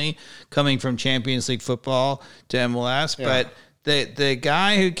anomaly coming from Champions League football to MLS, but the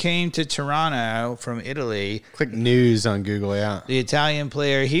guy who came to Toronto from Italy, click news on Google. Yeah. the Italian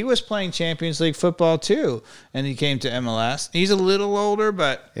player, he was playing Champions League football too, and he came to MLS. He's a little older,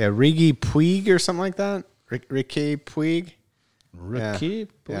 but Yeah, Ricky Puig or something like that. Ricky Puig. Ricky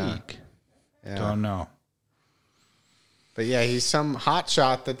Yeah. Puig. Don't know. But yeah, he's some hot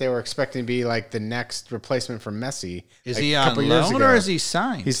shot that they were expecting to be like the next replacement for Messi. Is like he a on couple years loan ago. or is he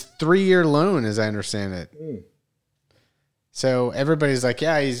signed? He's 3-year loan, as I understand it. So everybody's like,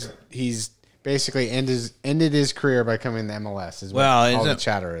 yeah, he's basically ended his career by coming to MLS. Is what all the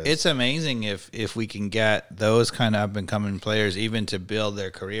chatter is. It's amazing if we can get those kind of up and coming players even to build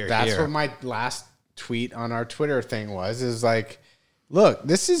their career. That's here. what my last tweet on our Twitter thing was. Is like, look,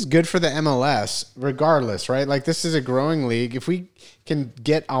 this is good for the MLS, regardless, right? Like, this is a growing league. If we can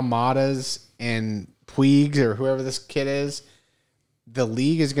get Almadas and Puigs or whoever this kid is, the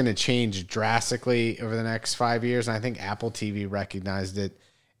league is going to change drastically over the next 5 years. And I think Apple TV recognized it.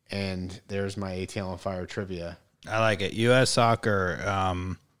 And there's my ATL on Fire trivia. I like it. U.S. soccer.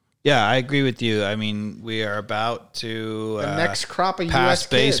 Yeah, I agree with you. I mean, we are about to The next crop of pass U.S. kids.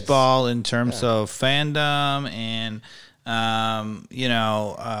 baseball in terms of fandom and All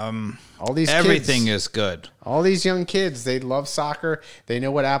these everything kids, is good. all these young kids, they love soccer. They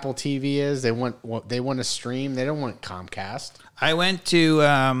know what Apple TV is. They want to stream. They don't want Comcast. I went to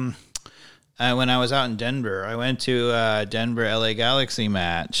when I was out in Denver. I went to a Denver LA Galaxy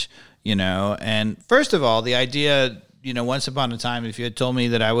match. And first of all, the idea, once upon a time, if you had told me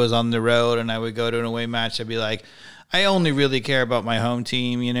that I was on the road and I would go to an away match, I'd be like, I only really care about my home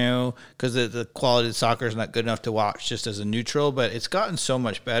team, because the quality of soccer is not good enough to watch just as a neutral. But it's gotten so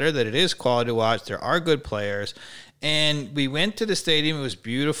much better that it is quality to watch. There are good players. And we went to the stadium. It was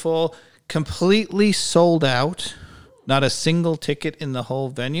beautiful, completely sold out. Not a single ticket in the whole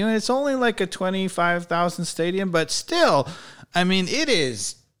venue. And it's only like a 25,000 stadium, but still, I mean, it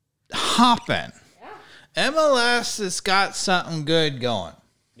is hopping. Yeah. MLS has got something good going.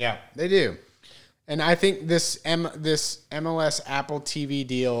 Yeah, they do. And I think this MLS Apple TV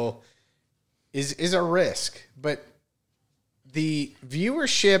deal is a risk, but the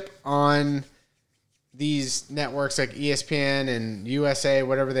viewership on these networks like ESPN and USA,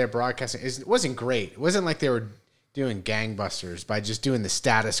 whatever they're broadcasting, wasn't great. It wasn't like they were doing gangbusters by just doing the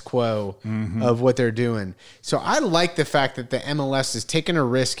status quo of what they're doing. So I like the fact that the MLS is taking a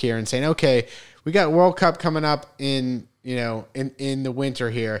risk here and saying, okay, we got World Cup coming up in the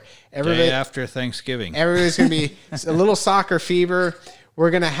winter here. Day after Thanksgiving. Everybody's going to be a little soccer fever. We're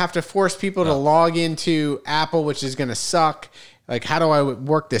going to have to force people to log into Apple, which is going to suck. Like, how do I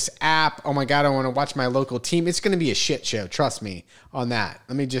work this app? Oh my God, I want to watch my local team. It's going to be a shit show. Trust me on that.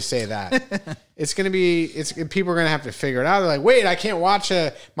 Let me just say that. People are going to have to figure it out. They're like, wait, I can't watch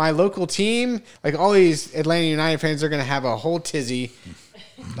my local team. Like, all these Atlanta United fans are going to have a whole tizzy.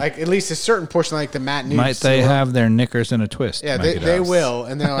 Like, at least a certain portion, like the Matt News. Might they have their knickers in a twist? Yeah, they will.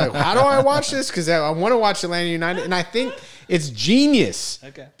 And they're like, how do I watch this? Because I want to watch Atlanta United. And I think it's genius.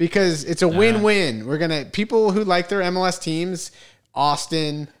 Okay. Because it's a win-win. We're going to, people who like their MLS teams,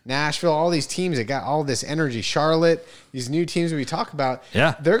 Austin, Nashville, all these teams that got all this energy, Charlotte, these new teams we talk about,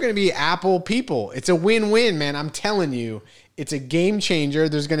 they're going to be Apple people. It's a win-win, man. I'm telling you, it's a game changer.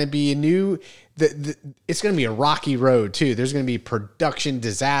 There's going to be a new... it's going to be a rocky road, too. There's going to be production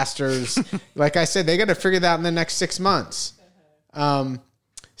disasters. Like I said, they got to figure that out in the next 6 months.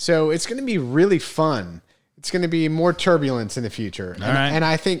 So it's going to be really fun. It's going to be more turbulence in the future. And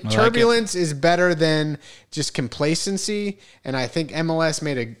I think turbulence is better than just complacency. And I think MLS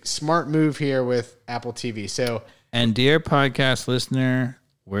made a smart move here with Apple TV. And dear podcast listener,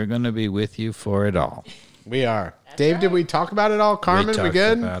 we're going to be with you for it all. We are. Dave, did we talk about it all? Carmen, we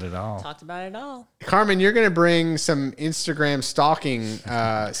good? About it all. Talked about it all. Carmen, you're going to bring some Instagram stalking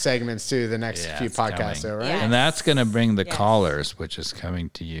segments to the next few podcasts, though, right? Yes. And that's going to bring the callers, which is coming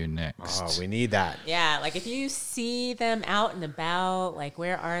to you next. Oh, we need that. Yeah, like if you see them out and about, like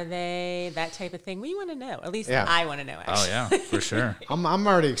where are they, that type of thing, we want to know. At least I want to know, actually. Oh, yeah, for sure. I'm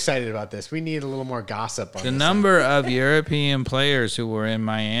already excited about this. We need a little more gossip on the this number of European players who were in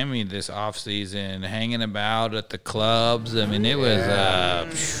Miami this offseason, hanging about at the clubs. I mean, it was,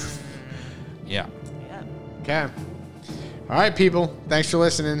 yeah. Okay. All right, people. Thanks for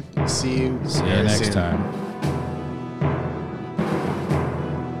listening. See you next time.